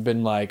up and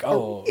been like,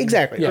 oh.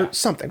 Exactly. Yeah. Or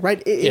something.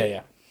 Right.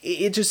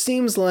 It just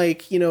seems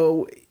like,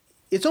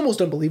 it's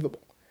almost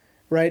unbelievable.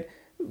 Right.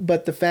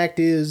 But the fact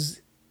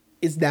is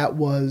that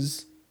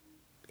was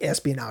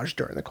espionage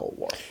during the Cold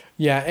War.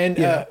 Yeah,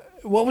 and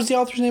what was the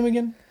author's name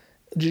again?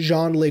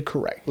 Jean Le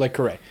Carré. Le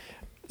Carré.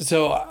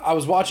 So I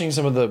was watching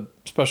some of the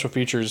special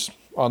features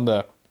on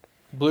the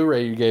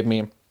Blu-ray you gave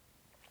me,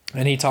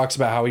 and he talks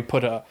about how he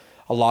put a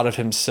lot of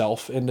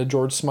himself into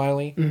George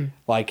Smiley,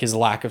 like his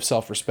lack of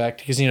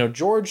self-respect. Because,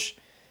 George,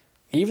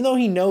 even though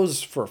he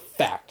knows for a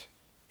fact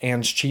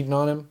Anne's cheating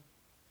on him,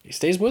 he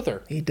stays with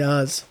her. He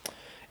does.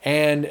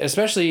 And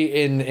especially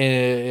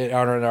in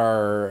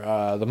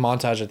our the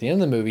montage at the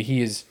end of the movie,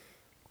 he is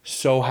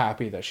so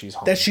happy that she's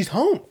home. That she's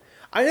home.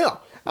 I know.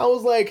 I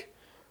was like,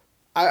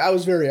 I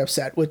was very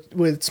upset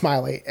with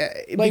Smiley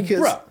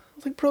because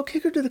bro,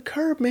 kick her to the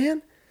curb,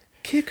 man.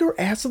 Kick her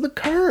ass to the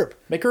curb.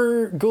 Make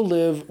her go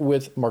live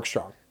with Mark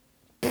Strong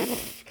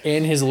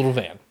in his little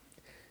van.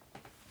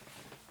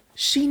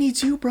 She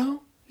needs you,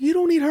 bro. You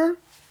don't need her.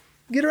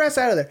 Get her ass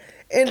out of there.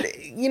 And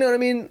you know what I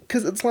mean?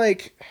 Because it's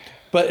like.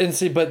 But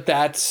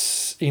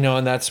that's,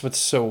 and that's what's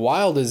so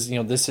wild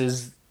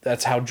is,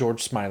 that's how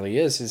George Smiley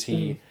is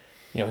he,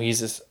 he's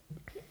this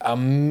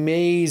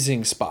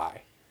amazing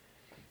spy.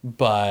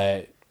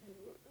 But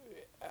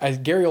as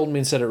Gary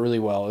Oldman said it really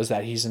well, is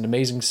that he's an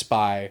amazing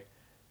spy,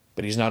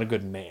 but he's not a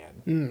good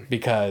man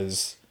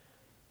because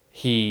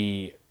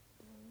he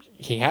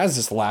has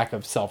this lack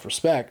of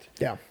self-respect.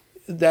 Yeah.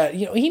 That,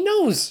 he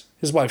knows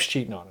his wife's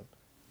cheating on him.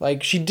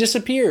 Like, she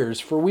disappears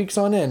for weeks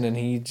on end, and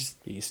he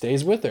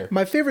stays with her.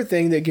 My favorite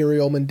thing that Gary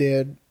Oldman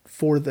did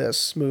for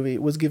this movie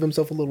was give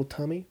himself a little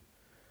tummy.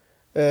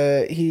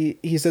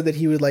 He said that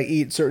he would like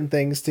eat certain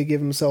things to give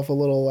himself a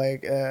little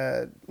like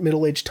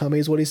middle-aged tummy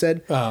is what he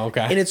said. Oh,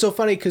 okay. And it's so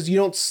funny because you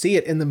don't see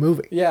it in the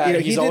movie. Yeah,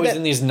 he's always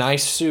in these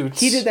nice suits.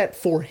 He did that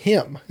for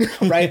him,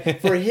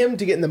 right? For him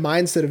to get in the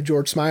mindset of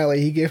George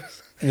Smiley, he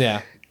gives.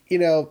 Yeah.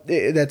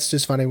 That's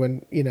just funny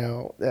when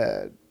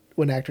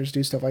when actors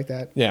do stuff like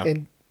that. Yeah.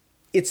 And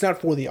it's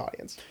not for the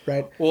audience,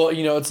 right? Well,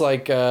 it's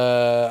like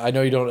I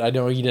know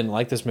you didn't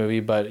like this movie,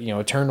 but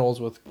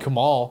Eternals with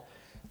Kamal,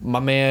 my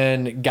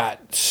man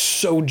got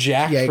so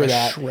jacked for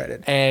that,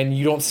 shredded. And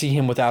you don't see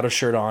him without a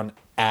shirt on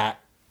at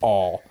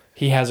all.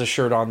 He has a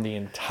shirt on the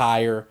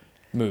entire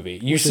movie.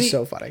 Which is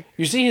so funny.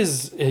 You see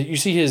his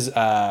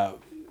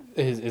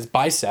his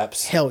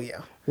biceps. Hell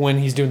yeah. When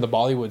he's doing the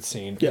Bollywood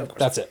scene. Yeah, of course.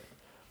 That's it.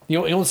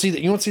 You don't see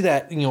that. You don't see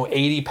that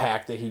 80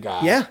 pack that he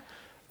got. Yeah.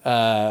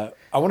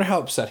 I wonder how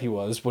upset he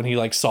was when he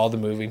like saw the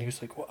movie and he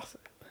was like, "What?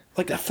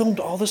 Like I filmed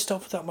all this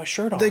stuff without my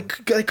shirt on." They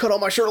cut all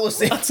my shirtless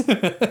scenes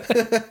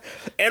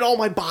and all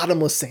my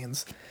bottomless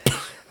scenes.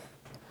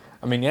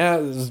 I mean, yeah,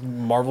 this is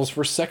Marvel's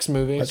first sex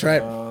movie. That's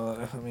right.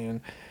 I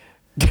mean,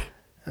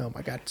 Oh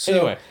my god. So,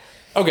 anyway,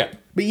 okay.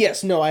 but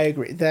yes, no, I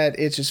agree that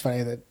it's just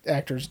funny that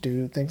actors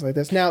do things like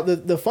this. Now,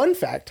 the fun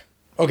fact.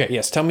 Okay,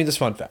 yes. Tell me this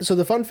fun fact. So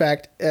the fun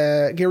fact,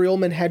 Gary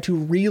Oldman had to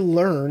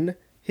relearn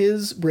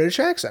his British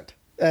accent.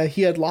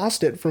 He had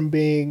lost it from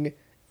being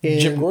in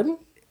Jim Gordon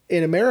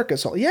in America.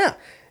 So yeah,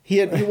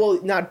 well,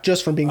 not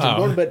just from being Jim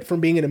Gordon, but from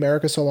being in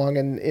America so long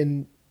and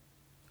in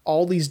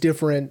all these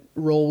different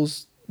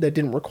roles that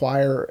didn't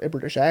require a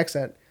British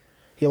accent.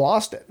 He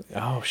lost it.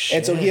 Oh shit!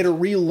 And so he had to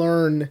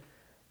relearn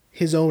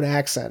his own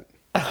accent.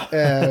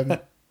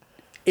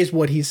 Is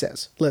what he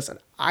says. Listen,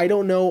 I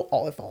don't know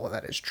if all of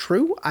that is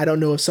true. I don't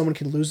know if someone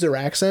can lose their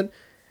accent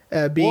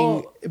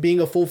being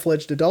a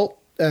full-fledged adult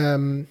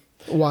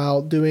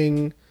while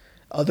doing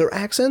other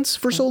accents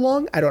for so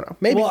long. I don't know.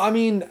 Maybe. Well, I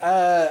mean,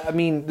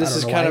 this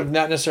is kind of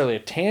not necessarily a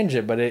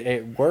tangent, but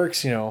it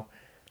works.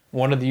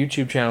 One of the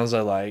YouTube channels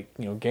I like,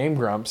 Game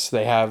Grumps,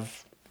 they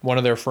have one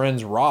of their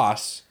friends,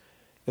 Ross,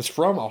 is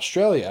from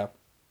Australia,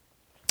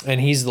 and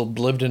he's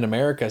lived in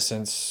America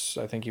since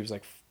I think he was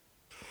like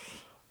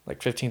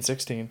 15,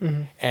 16.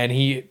 Mm-hmm. And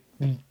he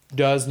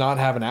does not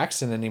have an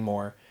accent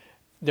anymore.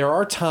 There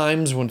are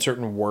times when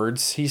certain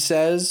words he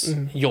says,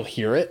 you'll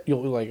hear it.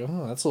 You'll be like,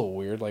 oh, that's a little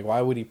weird. Like,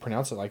 why would he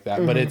pronounce it like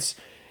that? But it's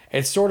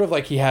sort of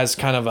like he has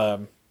kind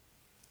of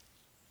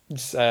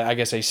I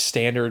guess a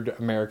standard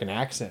American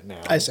accent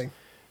now. I see.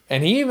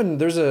 And he even,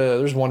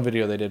 there's one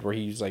video they did where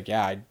he's like,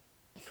 yeah,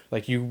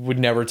 like you would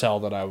never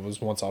tell that I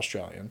was once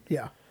Australian.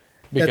 Yeah.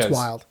 Because, that's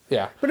wild.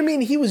 Yeah. But I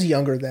mean, he was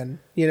younger then.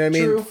 You know what I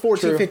mean? True,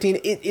 14, true.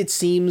 15. It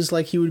seems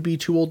like he would be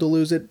too old to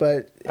lose it,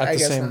 but I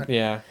guess not.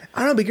 Yeah. I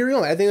don't know, but Gary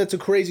Oldman, I think that's a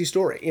crazy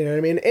story. You know what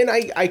I mean? And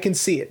I can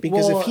see it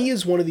because if he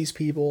is one of these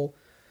people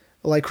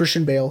like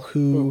Christian Bale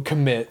who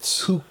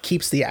commits, who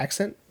keeps the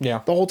accent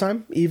Yeah. the whole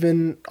time,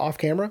 even off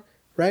camera,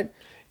 right?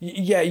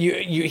 Yeah,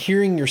 you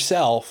hearing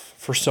yourself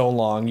for so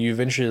long, you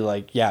eventually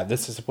like, yeah,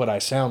 this is what I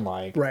sound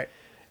like. Right.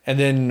 And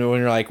then when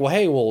you're like, well,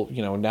 hey,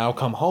 now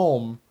come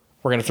home.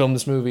 We're going to film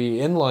this movie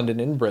in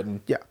London, in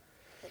Britain. Yeah.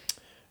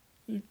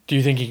 Do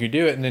you think you could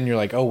do it? And then you're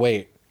like, oh,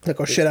 wait.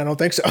 Like, oh shit, I don't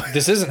think so.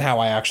 This isn't how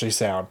I actually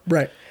sound.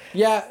 Right.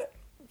 Yeah.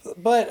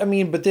 But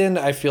then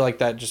I feel like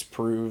that just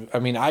proved,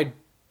 I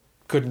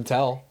couldn't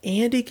tell.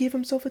 And he gave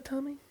himself a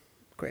tummy?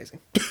 Crazy.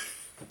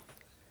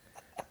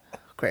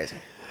 Crazy.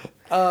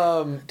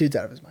 Dude's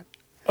out of his mind.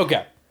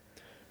 Okay.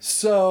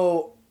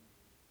 So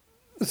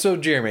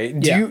Jeremy,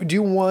 do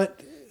you want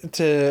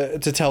to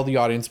tell the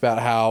audience about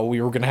how we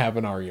were going to have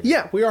an argument?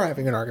 Yeah, we are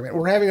having an argument.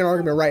 We're having an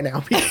argument right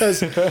now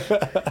because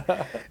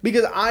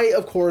I,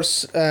 of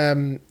course,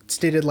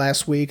 stated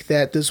last week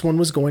that this one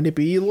was going to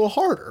be a little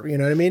harder. You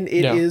know what I mean?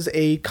 It is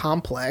a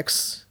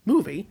complex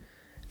movie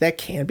that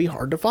can be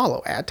hard to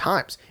follow at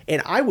times.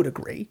 And I would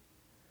agree,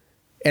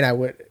 and I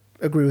would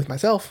agree with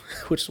myself,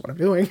 which is what I'm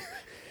doing,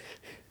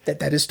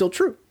 that is still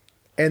true.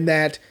 And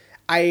that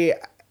I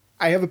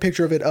have a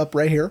picture of it up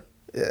right here.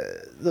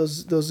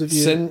 Those of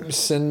you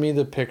send me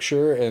the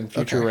picture and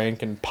Future Rain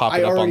can pop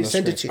it up on the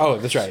screen. I already sent it to you. Oh,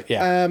 that's right.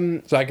 Yeah.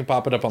 So I can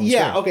pop it up on the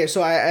screen. Yeah. Okay.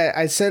 So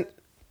I sent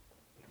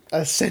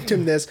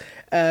him this.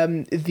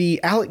 The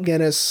Alec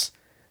Guinness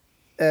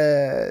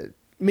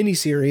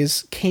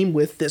miniseries came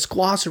with this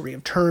glossary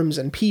of terms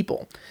and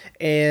people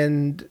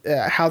and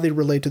how they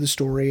relate to the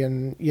story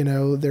and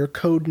their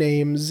code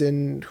names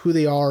and who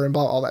they are and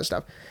all that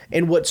stuff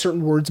and what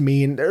certain words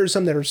mean. There are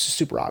some that are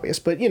super obvious,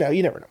 but you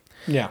never know.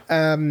 Yeah.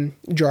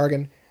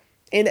 Jargon.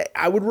 And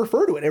I would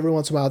refer to it every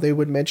once in a while. They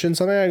would mention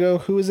something. I go,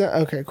 who is that?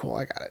 Okay, cool.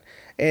 I got it.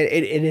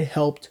 And it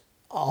helped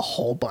a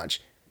whole bunch.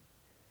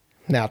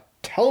 Now,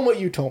 tell them what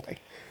you told me.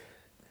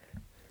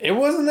 It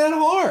wasn't that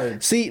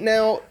hard. See,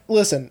 now,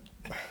 listen.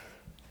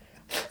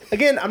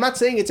 Again, I'm not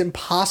saying it's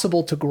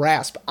impossible to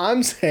grasp.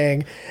 I'm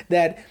saying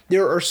that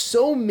there are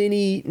so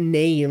many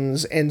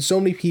names and so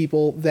many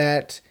people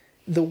that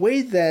the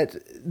way that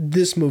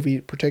this movie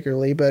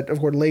particularly, but of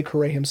course Le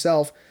Carré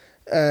himself,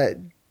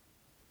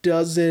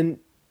 doesn't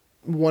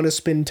want to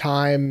spend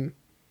time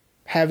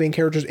having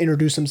characters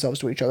introduce themselves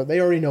to each other.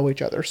 They already know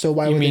each other, so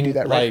why would they do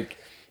that, right? Like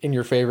in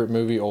your favorite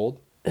movie, Old?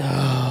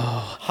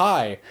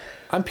 Hi,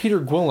 I'm Peter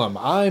Gwillem.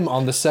 I'm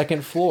on the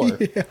second floor.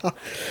 Yeah.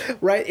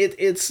 Right?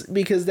 It's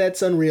because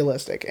that's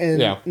unrealistic.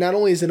 And not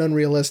only is it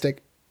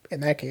unrealistic,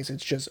 in that case,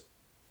 it's just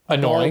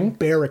annoying.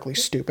 Barbarically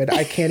stupid.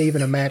 I can't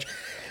even imagine.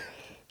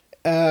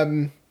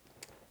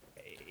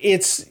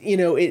 It's,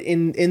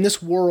 in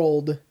this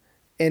world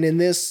and in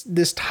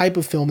this type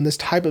of film and this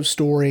type of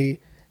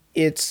story,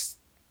 it's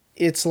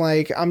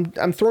like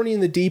I'm throwing you in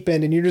the deep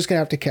end and you're just gonna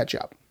have to catch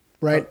up,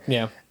 right?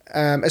 Yeah.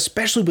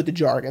 especially with the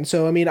jargon.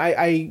 So, I mean,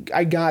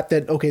 I got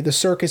that, okay, the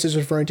circus is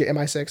referring to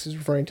MI6, is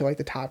referring to like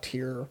the top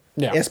tier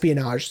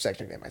espionage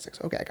section of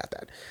MI6. Okay, I got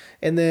that.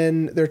 And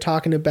then they're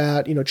talking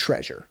about,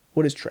 treasure.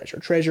 What is treasure?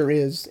 Treasure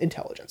is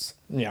intelligence.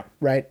 Yeah.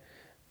 Right?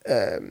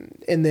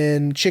 And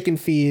then chicken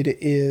feed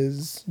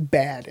is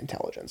bad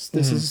intelligence.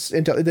 This is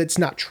that's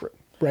not true,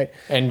 right?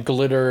 And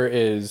glitter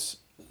is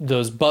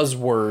those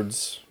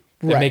buzzwords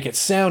that make it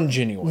sound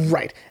genuine.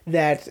 Right.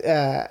 That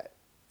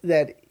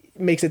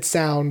makes it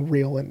sound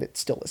real, and it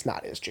still is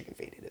not. As chicken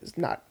feed. It is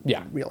not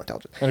real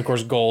intelligence. And of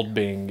course, gold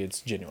being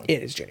it's genuine.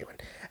 It is genuine.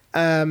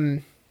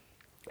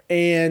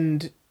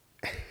 And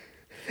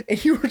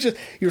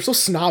you're so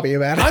snobby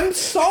about it. I'm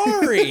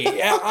sorry.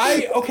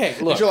 Okay,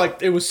 look. You're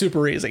like, it was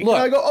super easy. Look.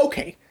 And I go,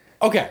 okay.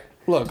 Okay,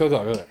 look.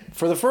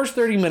 For the first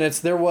 30 minutes,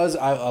 there was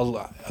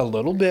a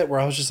little bit where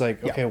I was just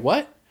like, okay,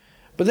 what?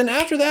 But then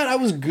after that, I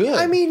was good.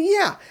 I mean,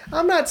 yeah.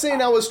 I'm not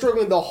saying I was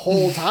struggling the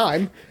whole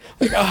time.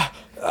 God.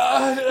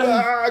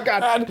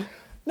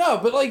 No,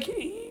 but like,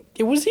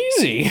 it was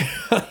easy.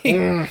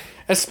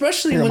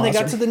 Especially when they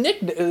got to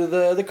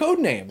the code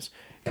names.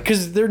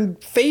 Because their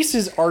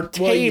faces are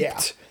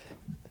taped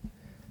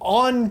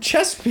on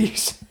chess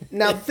pieces.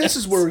 Now, this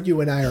is where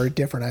you and I are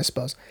different, I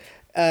suppose.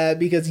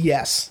 Because,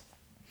 yes,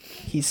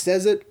 he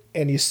says it,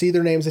 and you see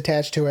their names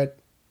attached to it.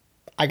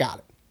 I got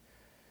it.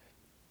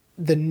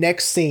 The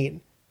next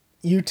scene,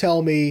 you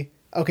tell me,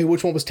 okay,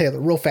 which one was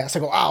Taylor? Real fast. I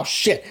go, oh,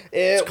 shit.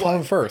 It's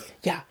Colin Firth.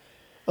 Yeah.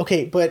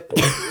 Okay, but...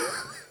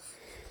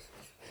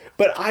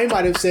 but I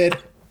might have said,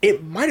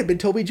 it might have been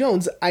Toby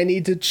Jones. I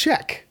need to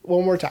check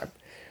one more time.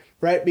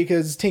 Right?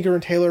 Because Tinker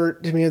and Taylor,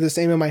 to me, are the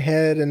same in my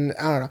head, and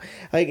I don't know.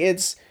 Like,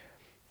 it's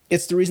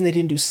the reason they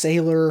didn't do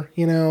Sailor,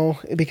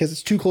 because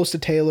it's too close to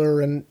Taylor,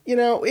 and, it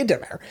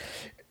doesn't matter.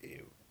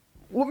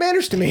 What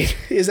matters to me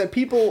is that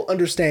people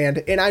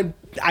understand, and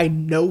I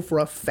know for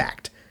a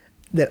fact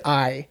that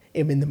I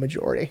am in the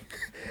majority,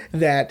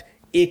 that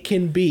it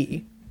can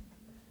be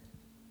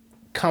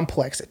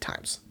complex at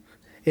times.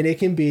 And it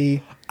can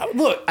be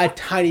a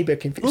tiny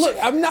bit confusing. Look,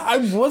 I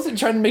wasn't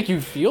trying to make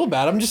you feel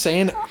bad. I'm just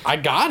saying I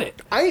got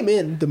it. I am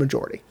in the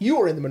majority. You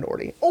are in the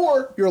minority.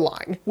 Or you're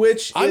lying,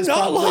 which I'm is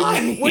not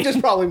lying. Which is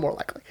probably more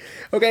likely.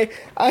 Okay?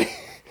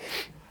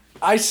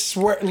 I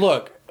swear,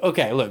 look,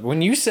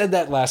 when you said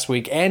that last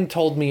week and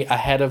told me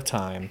ahead of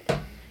time,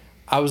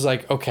 I was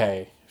like,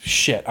 okay,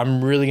 shit,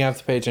 I'm really gonna have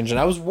to pay attention.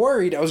 I was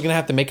worried I was gonna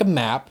have to make a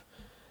map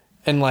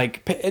and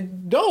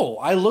no,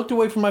 I looked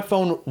away from my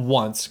phone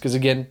once, because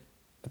again,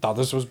 I thought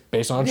this was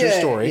based on a true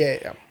story.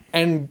 Yeah.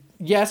 And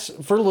yes,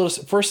 for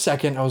a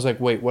second, I was like,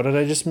 wait, what did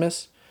I just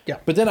miss? Yeah.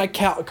 But then I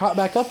caught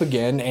back up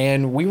again,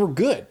 and we were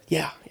good.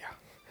 Yeah.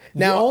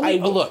 Now,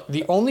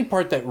 the only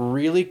part that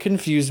really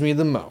confused me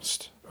the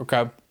most,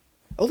 okay?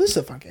 Oh, this is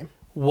a fun game.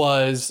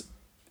 Was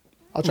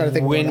I'll try to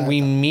think when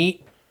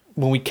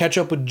we catch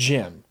up with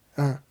Jim,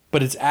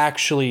 but it's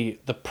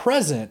actually the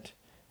present,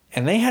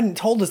 and they hadn't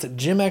told us that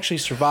Jim actually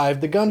survived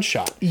the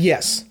gunshot.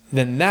 Yes.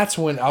 Then that's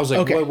when I was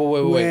like, okay.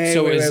 wait.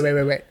 So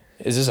wait.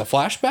 Is this a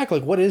flashback?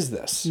 Like, what is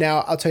this?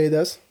 Now, I'll tell you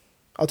this.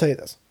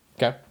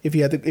 Okay. If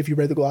you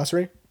read the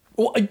glossary.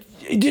 Well,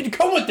 it didn't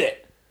come with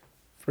it.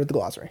 Read the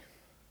glossary.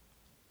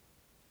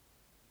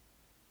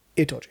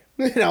 It told you.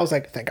 And I was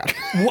like, thank God.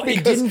 What?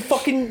 It didn't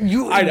fucking...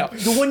 I know.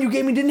 The one you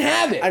gave me didn't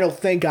have it. I know,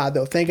 thank God,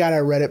 though. Thank God I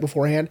read it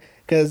beforehand.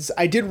 Because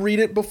I did read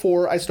it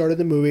before I started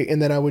the movie,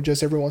 and then I would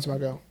just every once in a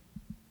while go...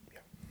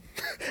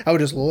 I would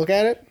just look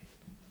at it,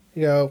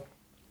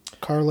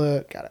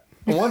 Carla, got it.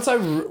 Once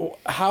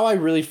how I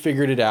really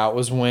figured it out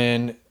was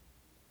when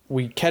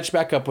we catch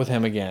back up with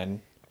him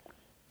again,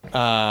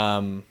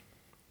 and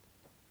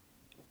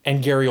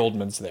Gary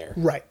Oldman's there.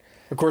 Right.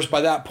 Of course,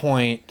 by that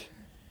point,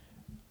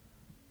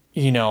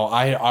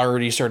 I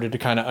already started to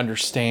kind of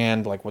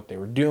understand like what they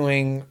were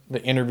doing,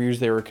 the interviews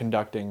they were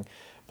conducting.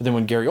 But then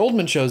when Gary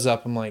Oldman shows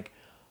up, I'm like,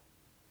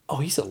 oh,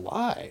 he's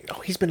alive. Oh,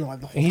 he's been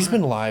alive the whole time. He's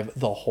been alive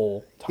the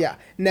whole time. Yeah.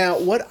 Now,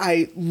 what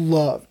I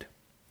loved,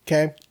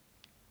 okay?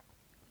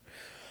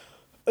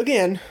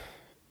 Again.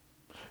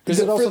 Because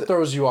it also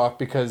throws you off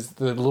because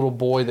the little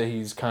boy that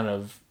he's kind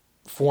of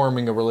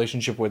forming a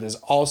relationship with is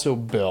also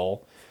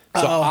Bill.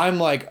 So I'm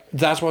like,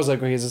 that's why I was like,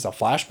 okay, is this a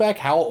flashback?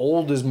 How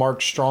old is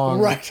Mark Strong?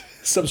 Right.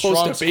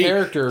 Strong's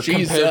character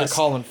compared to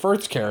Colin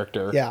Firth's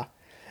character? Yeah.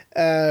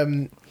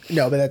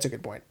 No, but that's a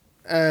good point.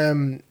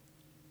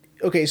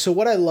 Okay, so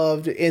what I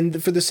loved,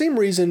 and for the same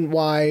reason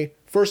why,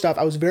 first off,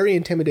 I was very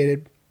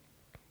intimidated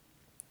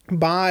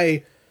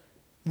by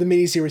the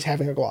miniseries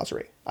having a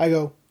glossary. I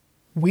go,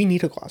 we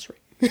need a glossary.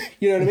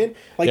 You know what I mean?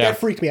 Like, that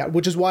freaked me out,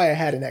 which is why I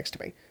had it next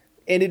to me.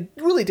 And it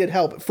really did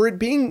help. For it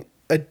being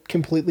a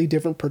completely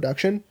different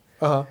production,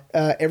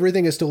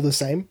 everything is still the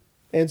same.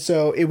 And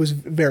so it was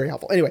very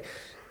helpful. Anyway,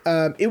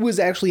 it was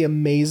actually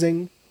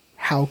amazing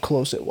how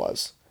close it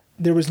was.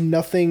 There was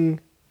nothing,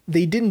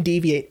 they didn't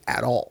deviate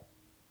at all,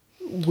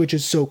 which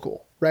is so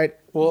cool, right?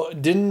 Well,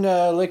 didn't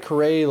Le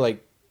Carre,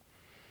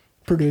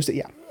 produce it?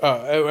 Yeah.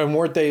 And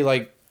weren't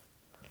they,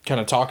 kind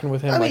of talking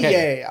with him? I mean,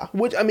 yeah.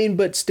 Which,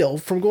 but still,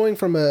 from going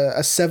from a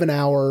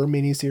 7-hour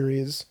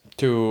miniseries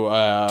to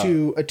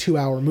a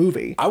 2-hour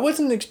movie. I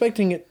wasn't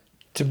expecting it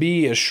to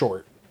be as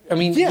short. I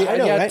mean, I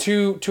know, right?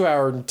 2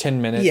 hour and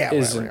 10 minutes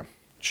isn't whatever.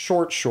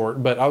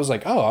 short, but I was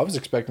like, I was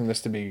expecting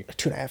this to be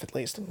 2.5 at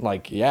least.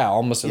 like,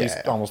 almost at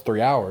least almost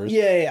 3 hours.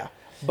 Yeah.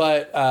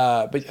 But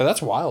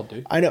that's wild,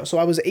 dude. I know. So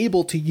I was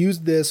able to use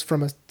this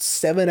from a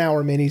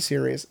 7-hour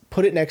miniseries,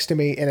 put it next to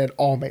me, and it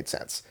all made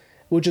sense,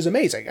 which is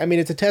amazing. I mean,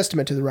 it's a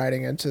testament to the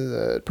writing and to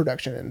the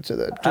production and to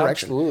the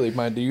direction. Absolutely,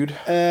 my dude.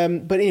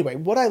 But anyway,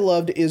 what I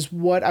loved is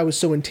what I was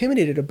so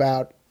intimidated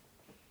about,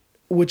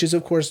 which is,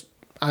 of course,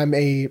 I'm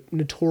a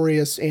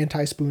notorious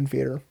anti-spoon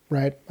feeder,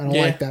 right? I don't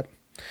like that,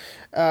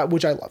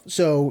 which I love.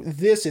 So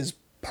this is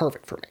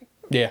perfect for me.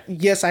 Yeah.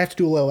 Yes, I have to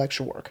do a little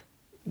extra work,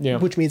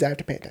 which means I have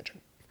to pay attention.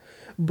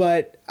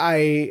 But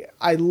I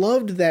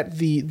loved that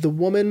the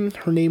woman,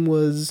 her name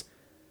was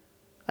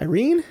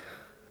Irene,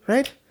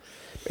 right?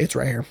 It's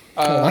right here.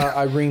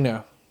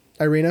 Irina.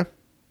 Irina?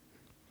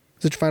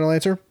 Is it your final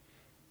answer?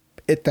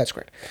 That's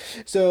great.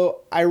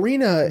 So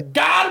Irina...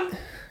 Got him!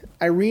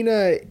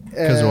 Irina...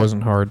 Because it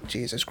wasn't hard.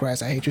 Jesus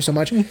Christ, I hate you so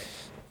much.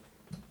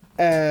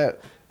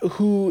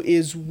 Who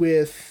is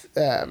with...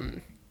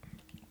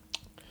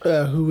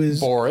 who is...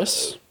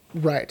 Boris.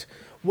 Right.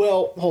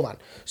 Well, hold on.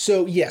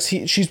 So, yes,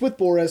 she's with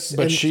Boris.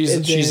 But she's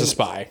a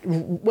spy.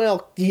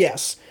 Well,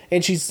 yes.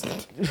 And she's...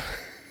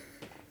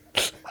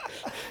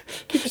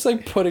 You're just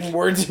like putting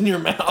words in your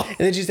mouth. And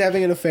then she's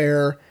having an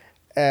affair...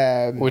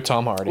 with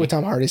Tom Hardy. With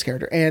Tom Hardy's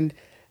character. And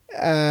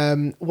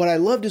what I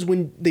loved is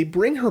when they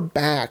bring her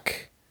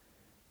back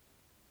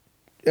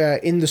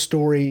in the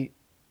story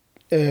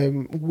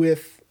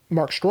with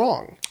Mark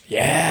Strong.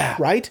 Yeah.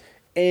 Right?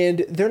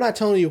 And they're not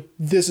telling you,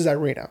 this is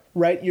Irina.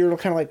 Right? You're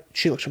kind of like,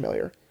 she looks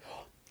familiar.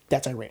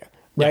 That's Irina.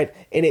 Right?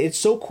 Yeah. And it's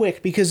so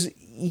quick because,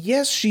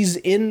 yes, she's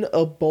in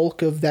a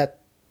bulk of that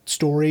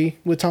story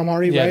with Tom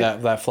Hardy, right? Yeah,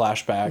 that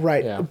flashback.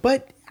 Right. Yeah.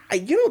 But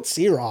you don't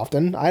see her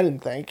often, I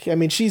didn't think. I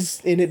mean,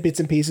 she's in it bits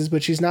and pieces,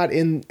 but she's not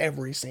in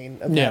every scene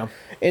of that.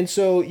 And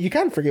so you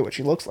kind of forget what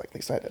she looks like, at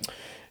least I did.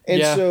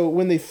 And so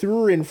when they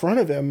threw her in front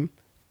of him,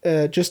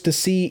 just to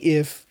see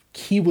if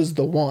he was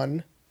the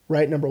one,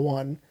 right, number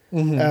one,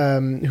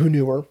 who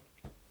knew her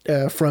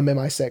from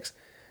MI6,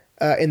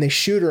 and they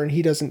shoot her and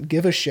he doesn't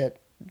give a shit,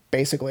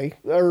 basically.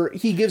 Or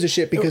he gives a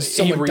shit because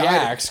someone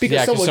reacts, died.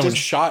 Because someone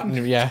shot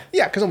him, Yeah,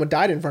 because someone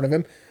died in front of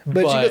him.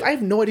 But she goes, I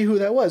have no idea who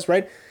that was,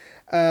 right?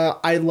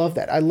 I love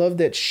that. I love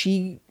that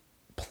she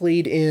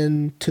played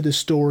into the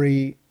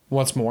story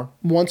once more,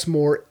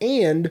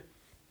 and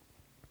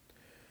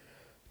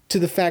to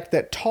the fact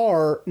that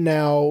Tar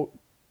now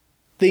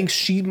thinks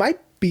she might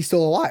be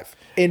still alive,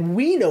 and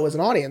we know as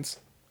an audience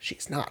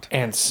she's not.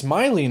 And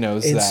Smiley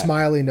knows that. And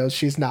Smiley knows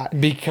she's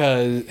not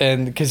because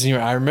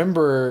I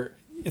remember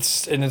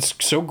it's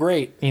so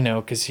great,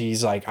 because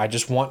he's like, I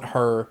just want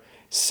her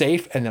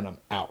safe, and then I'm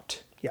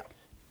out.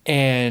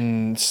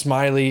 And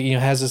Smiley,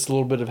 has this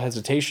little bit of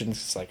hesitation.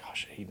 It's like, oh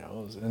shit, he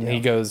knows. And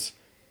he goes,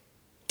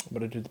 I'm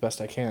going to do the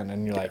best I can.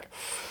 And you're like,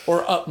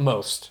 or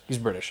utmost. He's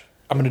British.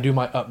 I'm going to do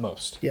my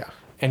utmost. Yeah.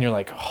 And you're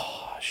like,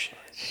 oh shit.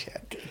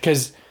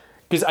 Because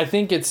I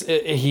think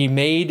he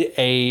made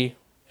a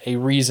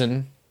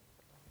reason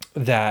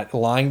that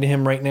lying to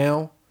him right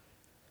now,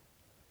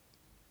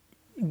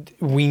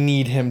 we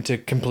need him to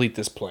complete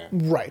this plan.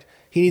 Right.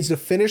 He needs to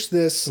finish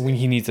this.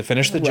 He needs to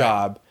finish the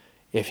job.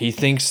 If he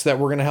thinks that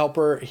we're going to help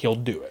her, he'll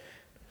do it.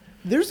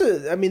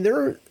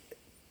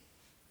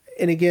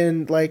 And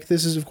again, like,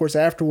 this is, of course,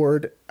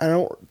 afterward. I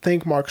don't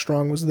think Mark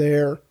Strong was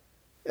there.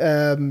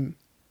 During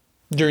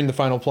the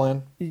final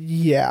plan?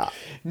 Yeah.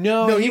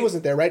 No, he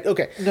wasn't there, right?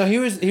 Okay. No, he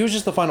was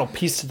just the final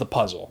piece to the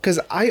puzzle. Because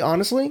I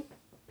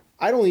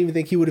don't even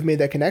think he would have made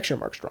that connection,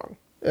 Mark Strong.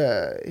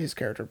 His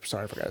character,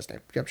 sorry, I forgot his name.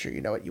 I'm sure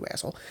you know it, you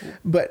asshole.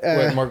 But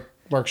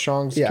Mark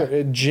Strong's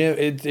Jim.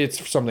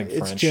 It's something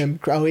French. It's Jim.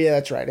 Oh yeah,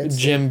 that's right. It's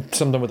Jim,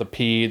 something with a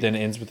P, then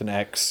ends with an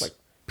X. Like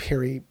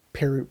Peridot.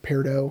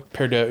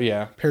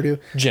 Yeah. Peridot.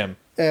 Jim.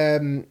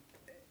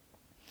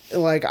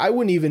 Like, I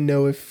wouldn't even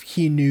know if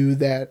he knew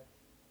that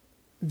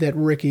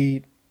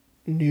Ricky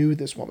knew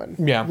this woman.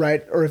 Yeah.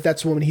 Right? Or if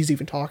that's the woman he's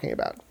even talking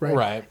about. Right.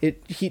 Right.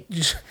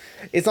 It's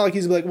not like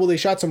he's like, well, they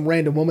shot some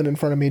random woman in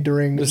front of me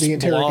during this the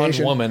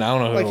interrogation. Blonde woman, I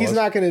don't know who like, it he's was.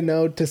 not going to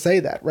know to say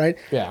that, right?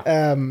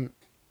 Yeah.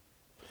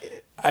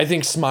 I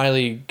think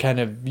Smiley kind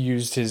of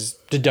used his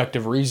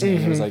deductive reasoning.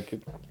 He was like,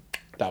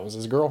 that was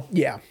his girl.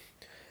 Yeah.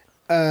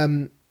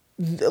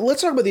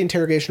 Let's talk about the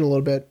interrogation a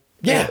little bit.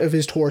 Yeah. Of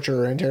his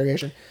torture or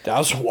interrogation. That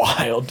was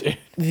wild, dude.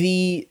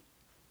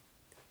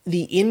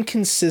 The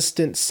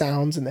inconsistent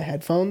sounds in the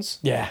headphones.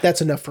 Yeah.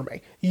 That's enough for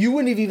me. You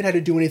wouldn't have even had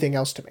to do anything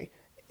else to me.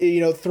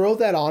 Throw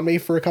that on me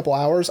for a couple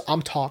hours.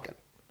 I'm talking.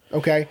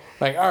 Okay.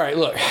 Like, all right,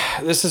 look,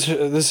 this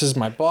is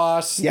my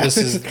boss. Yeah. This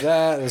is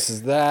that. This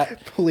is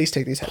that. Please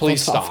take these headphones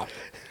Please stop. off.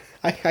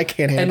 I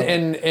can't handle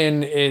it.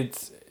 And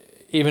it's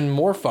even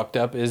more fucked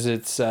up is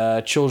it's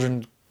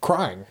children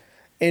crying.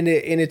 And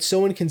it's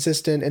so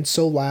inconsistent and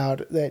so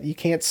loud that you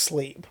can't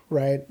sleep,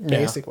 right? Yeah.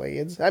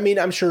 Basically.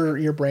 I'm sure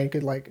your brain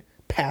could, like,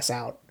 pass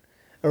out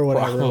or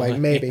whatever. Probably. Like,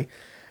 maybe.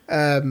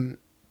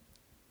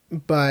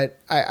 but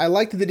I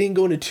like that they didn't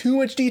go into too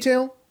much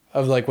detail.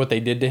 Of like what they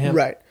did to him.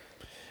 Right.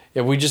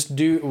 Yeah,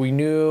 we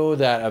knew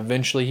that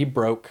eventually he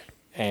broke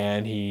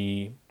and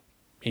he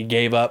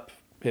gave up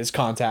his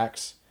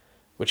contacts,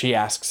 which he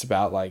asks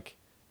about, like,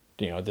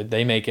 did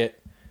they make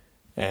it?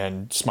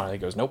 And Smiley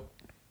goes, nope,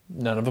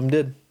 none of them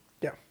did.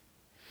 Yeah.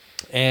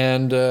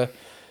 And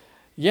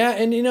yeah,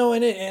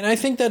 and I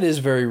think that is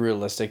very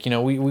realistic.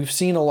 We've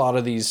seen a lot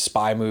of these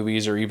spy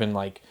movies, or even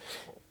like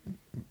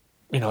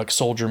like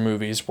soldier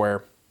movies,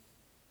 where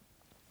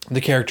the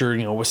character,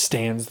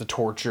 withstands the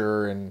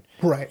torture, and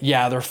right.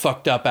 Yeah, they're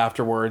fucked up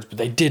afterwards, but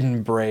they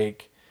didn't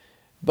break.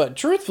 But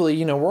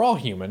truthfully, we're all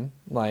human.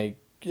 Like,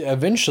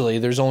 eventually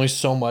there's only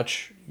so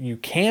much you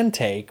can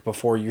take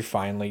before you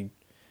finally,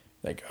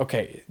 like,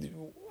 okay,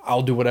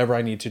 I'll do whatever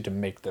I need to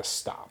make this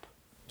stop.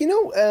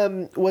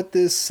 What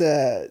this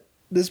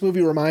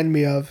movie reminded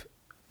me of,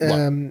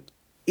 and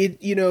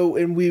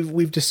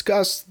we've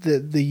discussed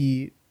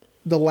the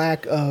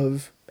lack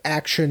of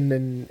action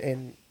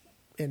and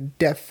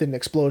death and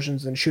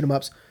explosions and shoot 'em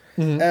ups.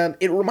 Mm-hmm.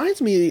 It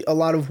reminds me a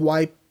lot of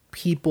why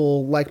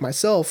people like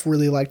myself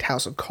really liked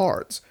House of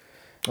Cards.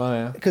 Oh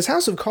yeah, because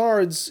House of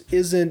Cards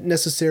isn't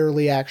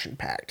necessarily action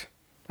packed.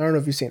 I don't know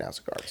if you've seen House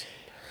of Cards.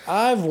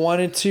 I've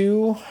wanted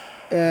to,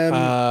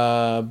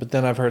 but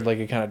then I've heard like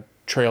it kind of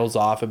trails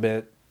off a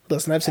bit.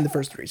 Listen, I've seen the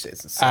first 3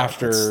 seasons. So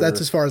after that's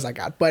as far as I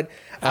got. But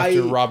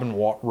after Robin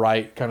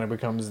Wright kind of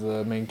becomes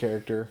the main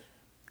character.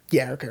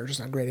 Yeah, her character's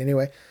not great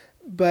anyway.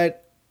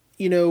 But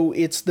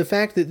it's the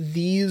fact that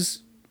these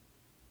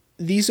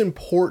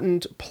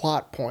important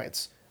plot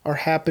points are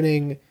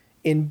happening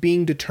in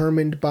being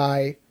determined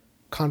by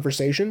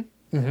conversation,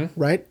 mm-hmm.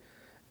 right?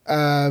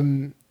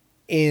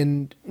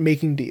 And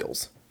making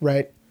deals,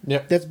 right?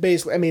 Yeah. That's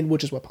basically,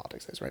 which is what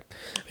politics is, right?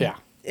 Yeah.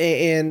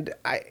 And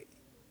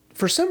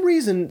for some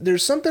reason,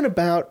 there's something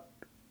about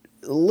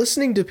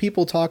listening to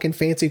people talk in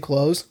fancy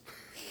clothes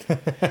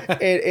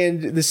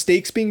and the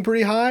stakes being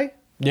pretty high.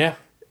 Yeah.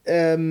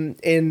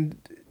 And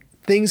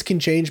things can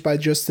change by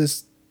just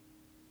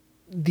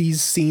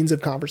these scenes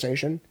of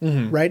conversation,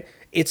 mm-hmm. right?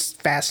 It's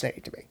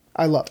fascinating to me.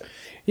 I love it.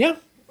 Yeah.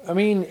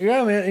 Man,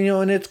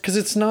 and it's because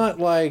it's not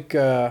like, we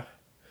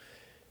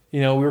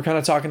were kind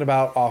of talking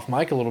about off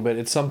mic a little bit.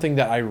 It's something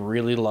that I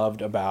really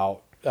loved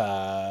about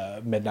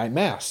Midnight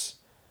Mass.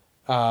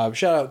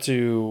 Shout out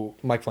to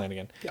Mike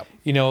Flanagan.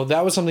 Yep.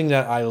 That was something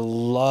that I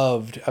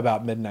loved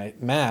about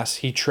Midnight Mass.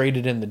 He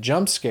traded in the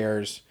jump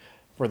scares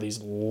for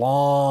these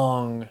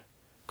long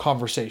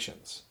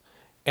conversations.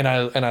 And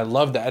I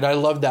love that. And I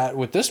love that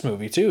with this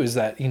movie too, is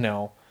that,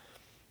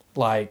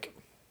 like,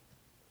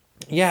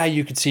 yeah,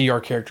 you could see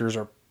our characters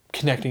are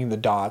connecting the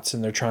dots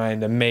and they're trying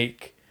to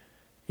make,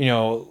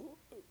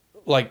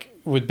 like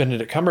with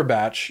Benedict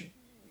Cumberbatch,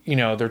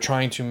 they're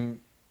trying to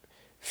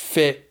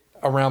fit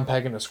a round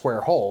peg in a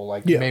square hole.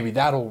 Like, yeah. Maybe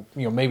that'll,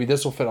 maybe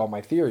this will fit all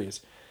my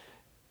theories.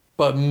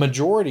 But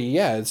majority,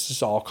 yeah, it's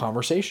just all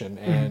conversation.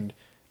 Mm-hmm. And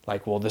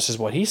like, well, this is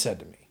what he said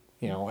to me,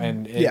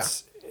 and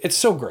it's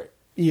so great.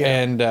 Yeah.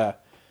 And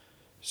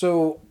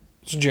so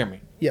Jeremy,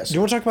 yes, do you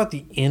want to talk about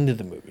the end of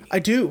the movie? I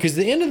do. Because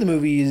the end of the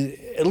movie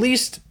is, at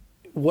least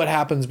what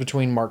happens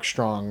between Mark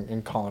Strong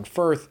and Colin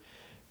Firth,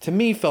 to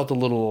me felt a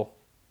little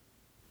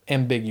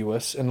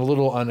ambiguous and a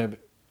little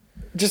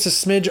just a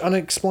smidge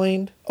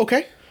unexplained.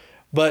 Okay.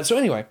 But so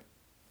anyway,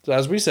 so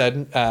as we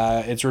said,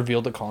 it's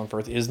revealed that Colin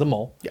Firth is the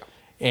mole. Yeah.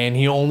 And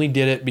he only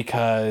did it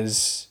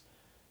because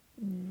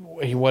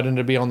he wanted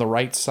to be on the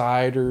right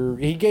side, or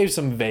he gave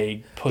some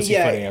vague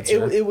pussyfoot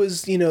answer. It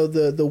was,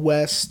 the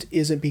West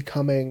isn't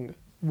becoming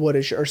what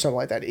is, or something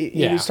like that.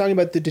 He was talking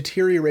about the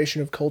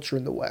deterioration of culture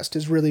in the West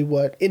is really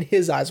what, in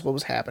his eyes, what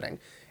was happening.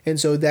 And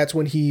so that's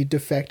when he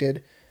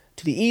defected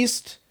to the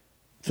East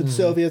for the mm-hmm.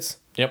 Soviets.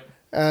 Yep.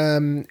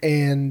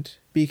 And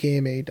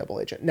became a double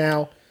agent.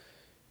 Now,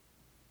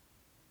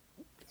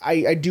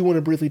 I do want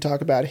to briefly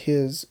talk about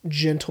his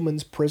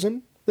gentleman's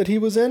prison that he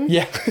was in.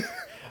 Yeah.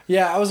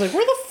 Yeah, I was like,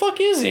 where the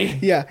fuck is he?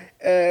 Yeah,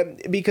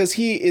 because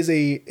he is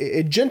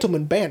a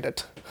gentleman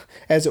bandit,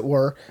 as it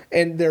were,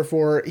 and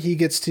therefore he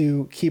gets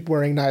to keep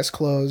wearing nice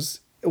clothes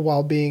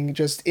while being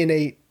just in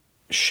a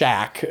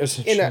shack.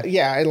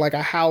 In like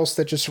a house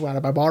that's just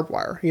surrounded by barbed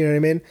wire. You know what I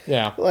mean?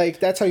 Yeah. Like,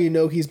 that's how you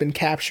know he's been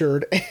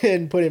captured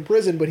and put in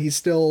prison, but he's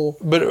still...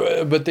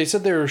 But they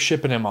said they were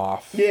shipping him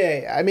off.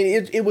 Yeah. I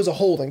mean, it was a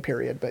holding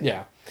period, but...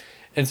 Yeah.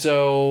 And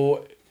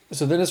so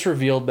then it's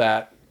revealed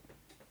that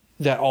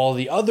all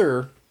the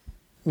other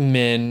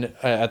men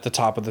at the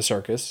top of the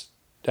circus,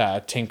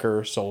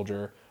 Tinker,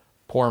 Soldier,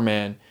 Poor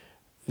Man,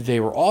 they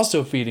were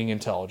also feeding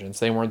intelligence.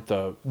 They weren't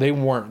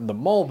the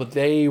mole, but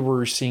they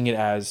were seeing it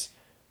as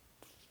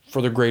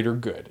for the greater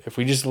good. If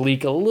we just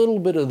leak a little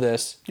bit of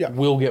this,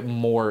 we'll get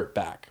more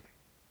back.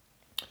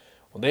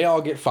 Well, they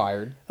all get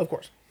fired. Of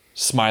course.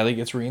 Smiley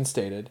gets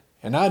reinstated.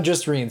 And not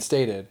just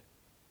reinstated,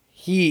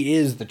 he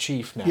is the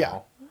chief now. Yeah.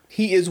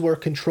 He is where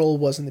control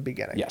was in the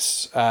beginning.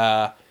 Yes.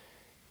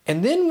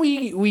 And then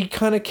we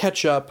kind of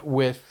catch up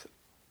with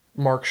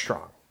Mark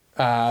Strong.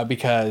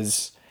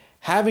 Because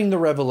having the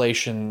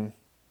revelation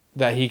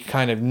that he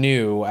kind of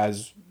knew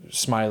as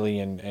Smiley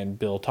and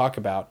Bill talk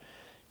about,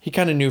 he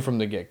kind of knew from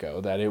the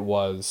get-go that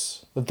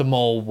the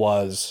mole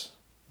was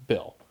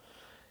Bill.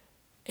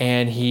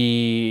 And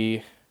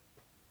he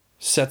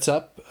sets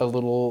up a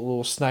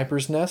little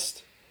sniper's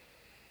nest,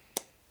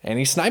 and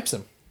he snipes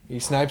him. He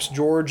snipes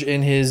George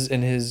in his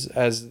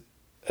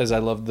as I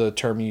love the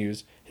term you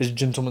use, his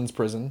gentleman's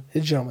prison.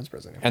 His gentleman's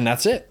prison. And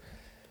that's it.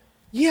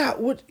 Yeah,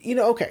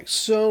 okay.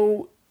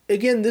 So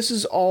again, this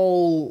is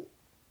all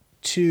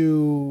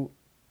to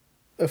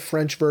a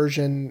French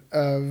version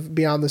of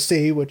Beyond the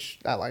Sea, which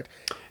I liked.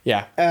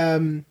 Yeah.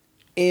 And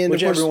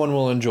which of course, everyone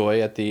will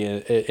enjoy at the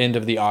end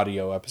of the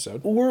audio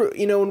episode.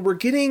 And we're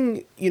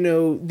getting,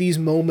 these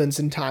moments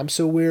in time.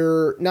 So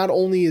we're not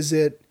only is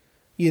it,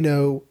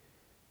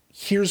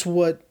 here's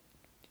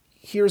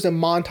a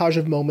montage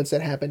of moments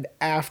that happened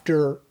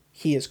after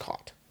he is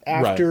caught,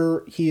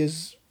 after he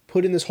is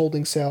put in this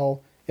holding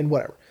cell and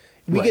whatever.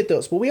 We get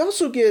those, but we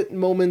also get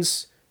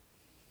moments,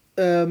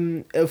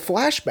 a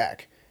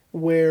flashback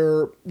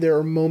where there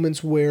are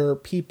moments where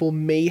people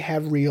may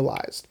have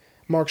realized,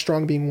 Mark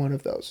Strong being one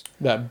of those,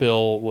 that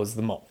Bill was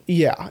the mole.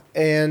 Yeah,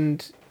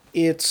 and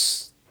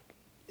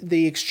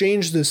they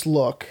exchange this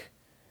look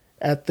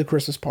at the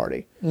Christmas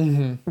party,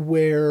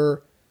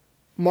 where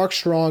Mark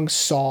Strong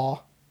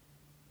saw,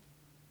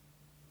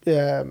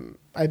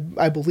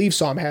 I believe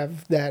saw him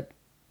have that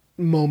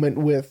moment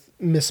with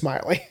Miss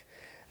Smiley.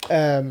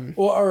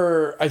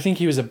 Or I think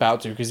he was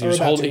about to, because he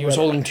was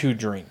holding two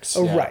drinks.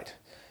 Oh, yeah. Right.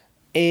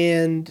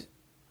 And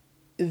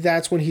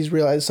that's when he's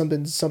realized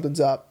something's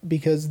up,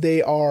 because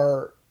they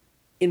are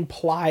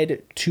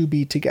implied to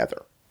be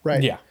together,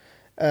 right?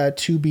 Yeah.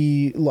 To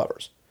be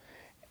lovers.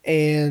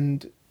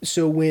 And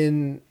so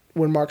when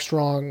Mark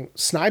Strong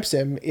snipes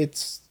him,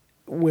 it's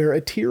where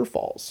a tear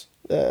falls,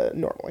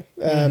 normally.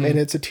 And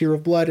it's a tear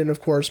of blood, and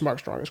of course Mark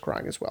Strong is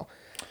crying as well.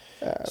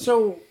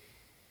 So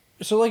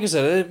like I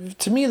said,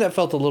 to me that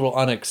felt a little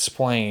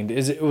unexplained.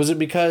 Was it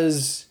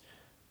because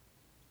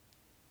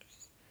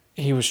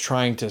he was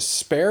trying to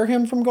spare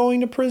him from going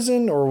to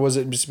prison, or was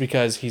it just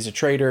because he's a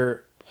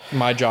traitor?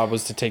 My job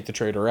was to take the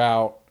traitor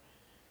out.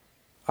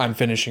 I'm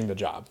finishing the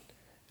job.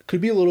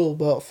 Could be a little of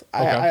both.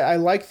 Okay. I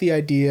like the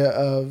idea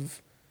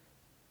of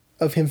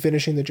him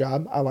finishing the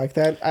job. I like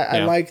that.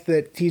 I like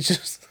that he's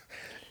just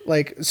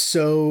like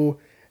so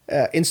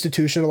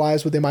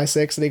institutionalized with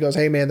MI6, and he goes,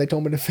 "Hey man, they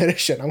told me to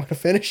finish it. I'm going to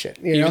finish it."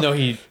 Even though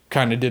he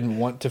kind of didn't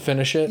want to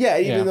finish it. Yeah,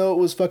 even though it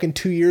was fucking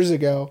 2 years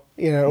ago,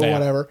 or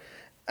whatever.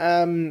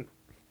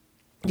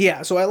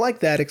 Yeah, so I like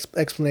that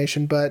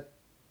explanation, but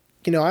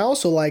I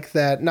also like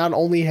that not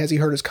only has he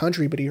hurt his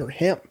country, but he hurt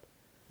him.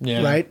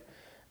 Yeah. Right?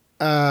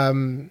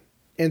 And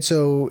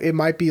so it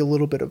might be a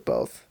little bit of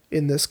both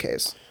in this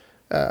case.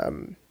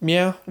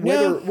 Whether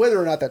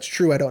or not that's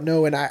true, I don't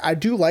know. And I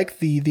do like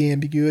the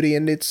ambiguity,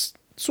 and it's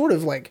sort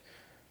of like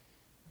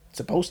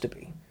supposed to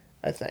be,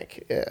 I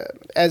think.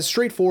 As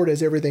straightforward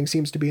as everything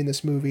seems to be in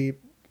this movie,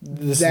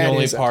 this is the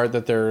only part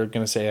that they're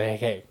going to say,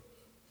 hey,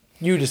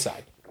 you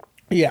decide.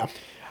 Yeah.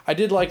 I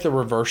did like the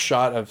reverse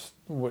shot of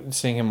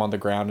seeing him on the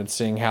ground and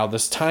seeing how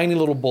this tiny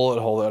little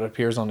bullet hole that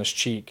appears on his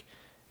cheek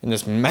and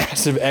this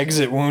massive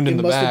exit wound in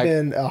the back. It must have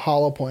been a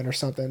hollow point or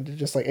something to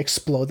just like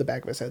explode the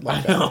back of his head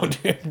like that. I know,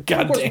 dude.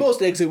 God, of course,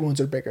 most exit wounds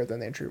are bigger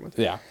than the entry wounds.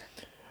 Yeah.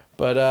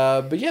 But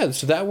yeah,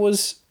 so that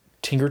was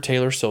Tinker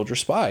Tailor Soldier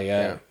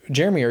Spy.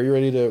 Jeremy, are you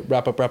ready to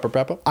wrap up?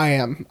 I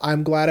am.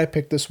 I'm glad I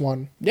picked this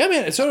one. Yeah,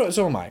 man. So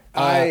am I.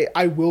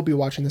 I will be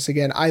watching this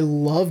again. I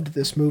loved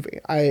this movie.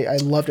 I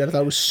loved it. I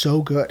thought it was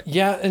so good.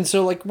 Yeah, and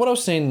so like what I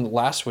was saying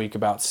last week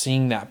about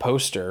seeing that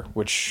poster,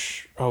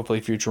 which hopefully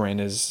Future Rain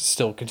is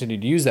still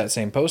continuing to use that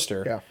same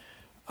poster. Yeah.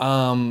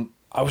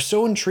 I was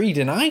so intrigued,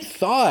 and I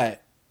thought,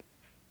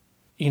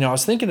 I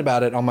was thinking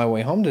about it on my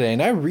way home today,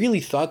 and I really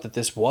thought that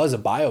this was a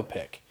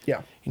biopic.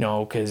 Yeah.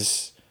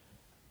 Because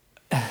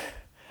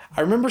I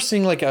remember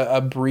seeing like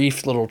a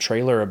brief little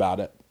trailer about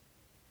it,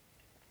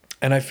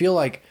 and I feel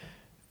like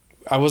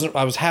I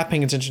was half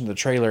paying attention to the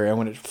trailer, and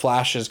when it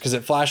flashes, because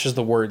it flashes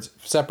the words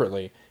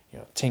separately,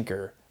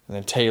 Tinker and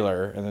then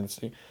Tailor, and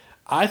then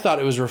I thought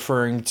it was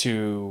referring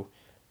to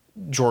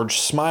George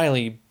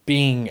Smiley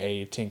being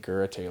a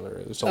tinker, a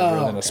tailor, a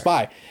soldier, and a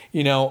spy.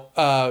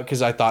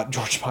 Because I thought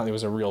George Smiley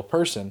was a real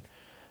person.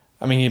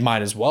 I mean, he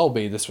might as well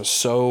be. This was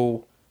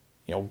so,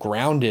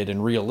 grounded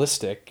and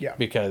realistic. Yeah.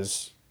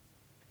 Because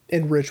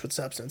enriched with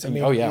substance. I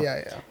mean,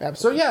 yeah,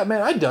 absolutely. So yeah,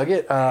 man, I dug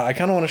it. I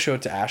kind of want to show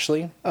it to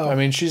Ashley. Oh. I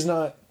mean, she's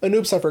not.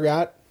 Oops, I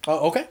forgot.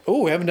 Oh, okay.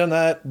 Oh, we haven't done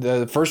that.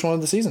 The first one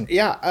of the season.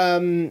 Yeah.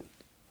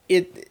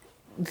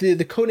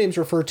 The code names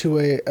refer to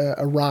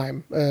a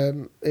rhyme,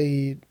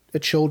 a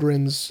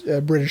children's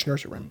British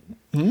nursery rhyme.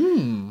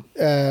 Oh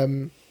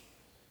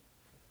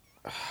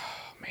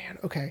man.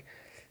 Okay.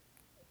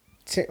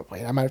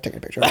 Wait, I might have taken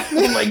a picture.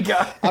 Oh my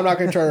god. I'm not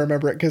gonna try to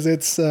remember it because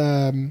it's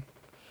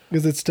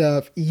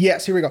tough.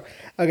 Yes, here we go.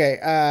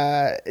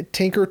 Okay.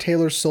 Tinker,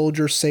 Tailor,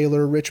 Soldier,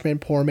 Sailor, Rich Man,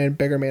 Poor Man,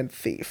 Beggar Man,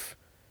 Thief.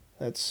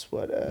 That's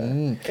what.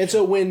 And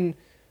so when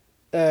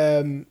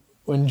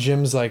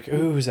Jim's like,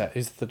 "Ooh, who's that?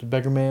 Is the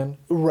beggar man?"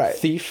 Right.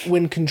 Thief.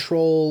 When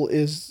Control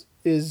is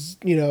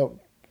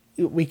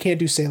we can't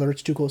do sailor,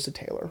 it's too close to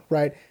tailor,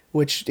 right?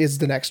 Which is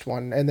the next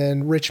one. And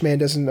then rich man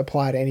doesn't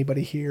apply to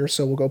anybody here,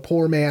 so we'll go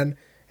poor man,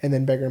 and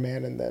then beggar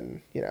man, and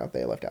then, you know,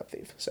 they left out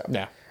thief. So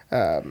Yeah.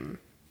 and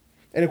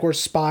of course,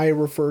 spy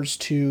refers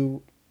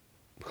to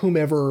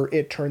whomever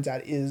it turns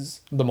out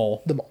is The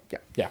mole. the mole. Yeah.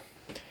 Yeah.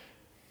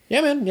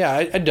 Yeah, man. Yeah,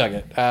 I dug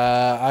it.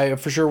 I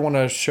for sure want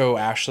to show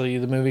Ashley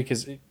the movie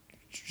because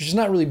she's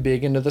not really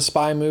big into the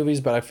spy movies,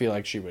 but I feel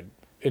like she would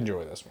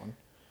enjoy this one.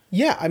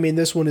 Yeah, I mean,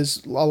 this one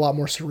is a lot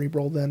more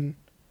cerebral than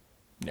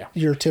Yeah.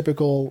 your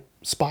typical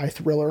spy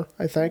thriller,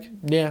 I think.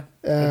 Yeah,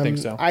 I think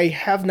so. I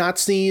have not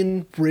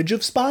seen Bridge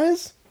of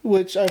Spies,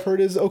 which I've heard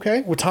is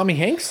okay. With Tommy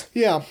Hanks?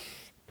 Yeah.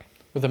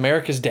 With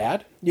America's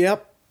Dad?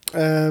 Yep.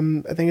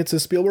 I think it's a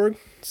Spielberg.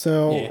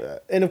 So, Yeah.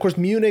 And of course,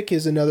 Munich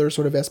is another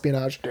sort of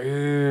espionage.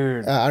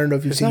 Dude. I don't know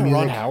if you've Isn't seen that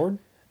Munich. Ron Howard?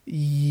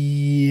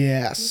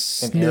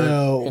 Yes. And Eric-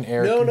 no. and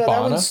Eric no,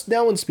 Bana?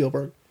 that one's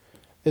Spielberg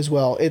as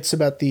well. It's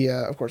about the,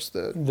 of course,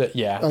 the The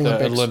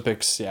Olympics.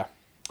 Olympics, yeah.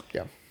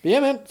 yeah. But yeah,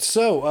 man.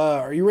 So,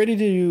 are you ready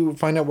to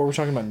find out what we're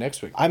talking about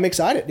next week? I'm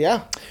excited.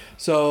 Yeah.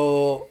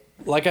 So,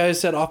 like I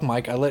said off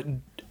mic, I let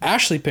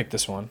Ashley pick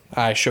this one.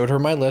 I showed her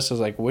my list. I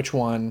was like, which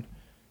one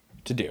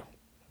to do?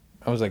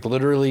 I was like,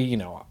 literally, you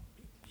know,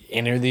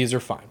 any of these are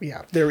fine.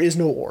 Yeah. There is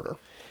no order.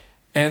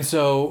 And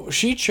so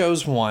she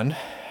chose one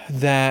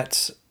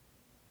that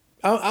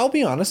I'll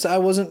be honest, I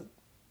wasn't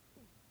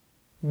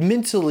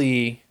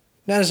mentally,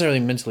 not necessarily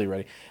mentally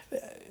ready.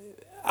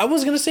 I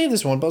was going to save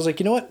this one, but I was like,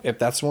 you know what? If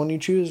that's the one you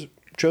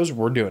chose,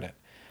 we're doing it.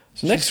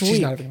 So next She's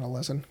week. not even going to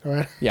listen. Go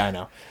ahead. Yeah, I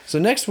know. So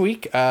next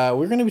week,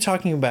 we're going to be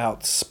talking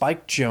about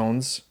Spike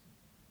Jonze,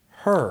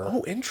 Her,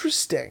 Oh,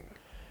 interesting.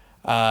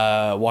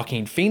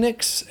 Joaquin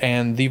Phoenix,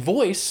 and the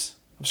voice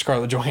of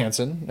Scarlett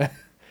Johansson.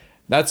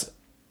 That's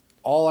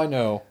all I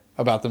know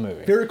about the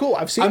movie. Very cool.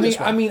 I've seen this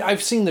one. I mean,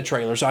 I've seen the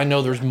trailer, so I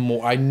know there's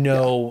more. I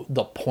know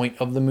the point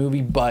of the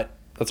movie, but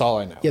that's all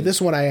I know. Yeah,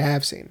 this one I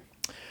have seen.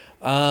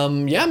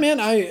 Yeah, man.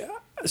 I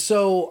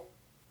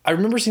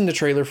remember seeing the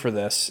trailer for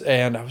this,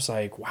 and I was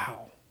like,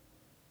 wow,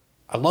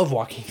 I love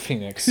Joaquin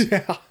Phoenix.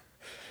 Yeah.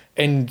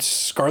 And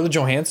Scarlett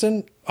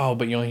Johansson. Oh,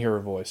 but you only hear her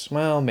voice.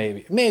 Well,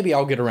 maybe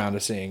I'll get around to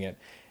seeing it,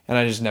 and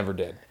I just never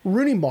did.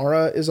 Rooney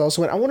Mara is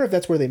also in. I wonder if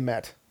that's where they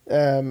met.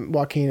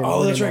 Joaquin and Oh,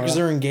 Rooney that's right, because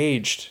Mara. they're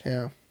engaged.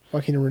 Yeah.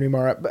 Joaquin and Rooney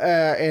Mara.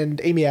 And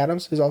Amy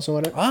Adams is also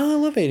in it. Oh, I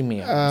love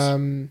Amy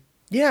Adams.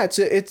 Yeah,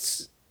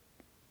 it's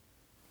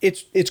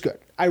good.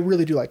 I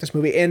really do like this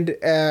movie. And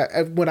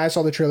when I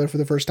saw the trailer for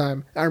the first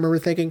time, I remember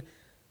thinking,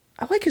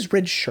 I like his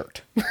red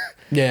shirt.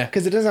 Yeah.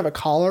 Because it doesn't have a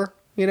collar,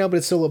 you know, but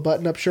it's still a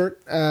button-up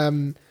shirt.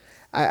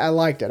 I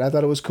liked it. I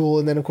thought it was cool.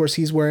 And then, of course,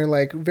 he's wearing,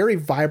 like, very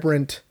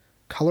vibrant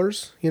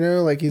colors, you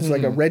know? Like, he's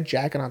like a red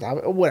jacket on top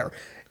of it. Whatever.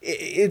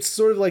 It's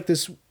sort of like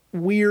this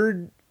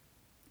weird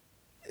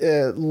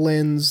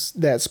lens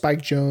that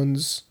Spike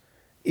Jonze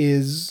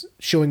is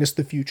showing us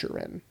the future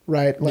in,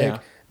 right? Like, Yeah.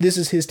 this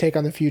is his take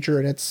on the future,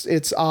 and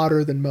it's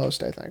odder than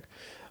most, I think.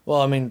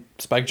 Well, I mean,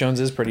 Spike Jonze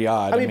is pretty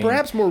odd. I mean,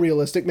 perhaps more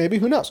realistic, maybe.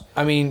 Who knows?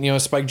 I mean, you know,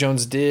 Spike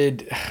Jonze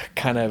did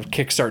kind of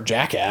kickstart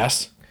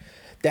Jackass.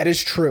 That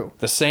is true.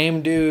 The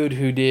same dude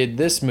who did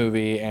this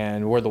movie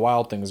and Where the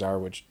Wild Things Are,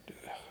 which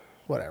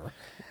Whatever.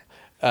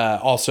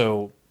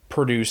 also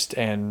produced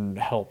and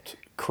helped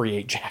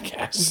create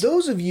Jackass.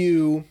 Those of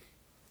you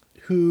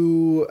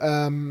who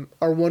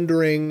are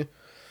wondering,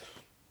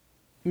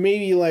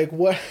 maybe like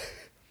what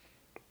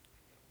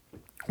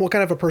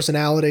kind of a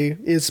personality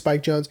is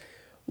Spike Jonze,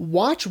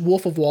 watch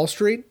Wolf of Wall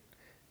Street.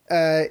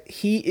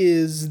 He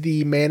is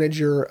the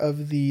manager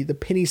of the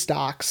penny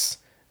stocks.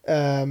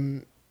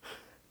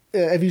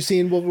 Have you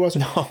seen Wolf of Wall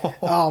Street? No.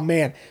 Oh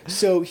man!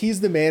 So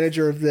he's the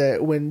manager of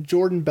when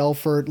Jordan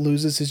Belfort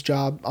loses his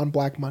job on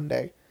Black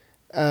Monday.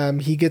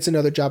 He gets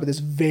another job at this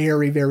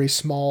very, very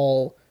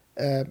small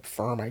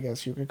firm, I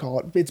guess you could call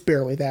it. It's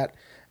barely that.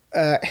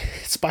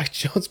 Spike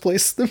Jonze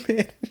plays the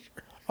manager.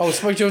 Oh,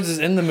 Spike Jonze is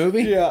in the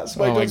movie? Yeah,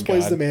 Spike Oh my Jonze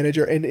plays God. the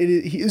manager, and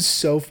he is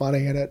so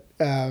funny in it.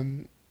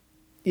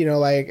 You know,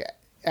 like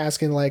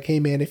asking like, "Hey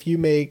man, if you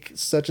make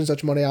such and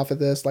such money off of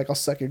this, like I'll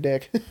suck your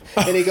dick,"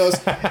 and he goes,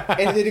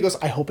 and then he goes,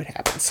 "I hope it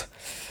happens."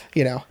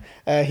 You know,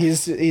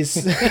 he's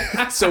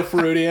so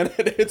fruity in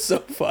it. It's so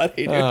funny.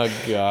 Dude. Oh,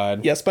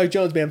 God. Yeah, Spike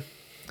Jonze, man,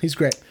 he's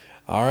great.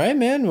 All right,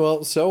 man.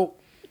 Well, so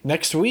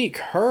next week,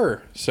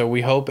 Her. So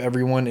we hope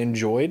everyone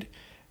enjoyed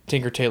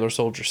Tinker Tailor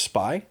Soldier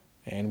Spy,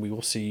 and we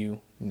will see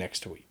you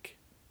next week.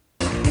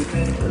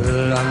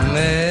 La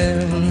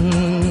mer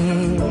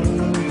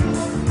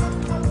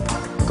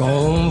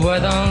qu'on voit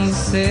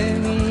danser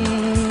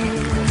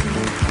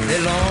les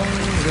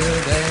longues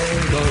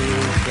des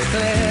golfes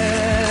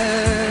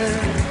clairs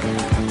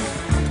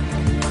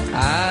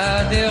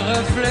a des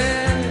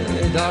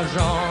reflets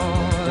d'argent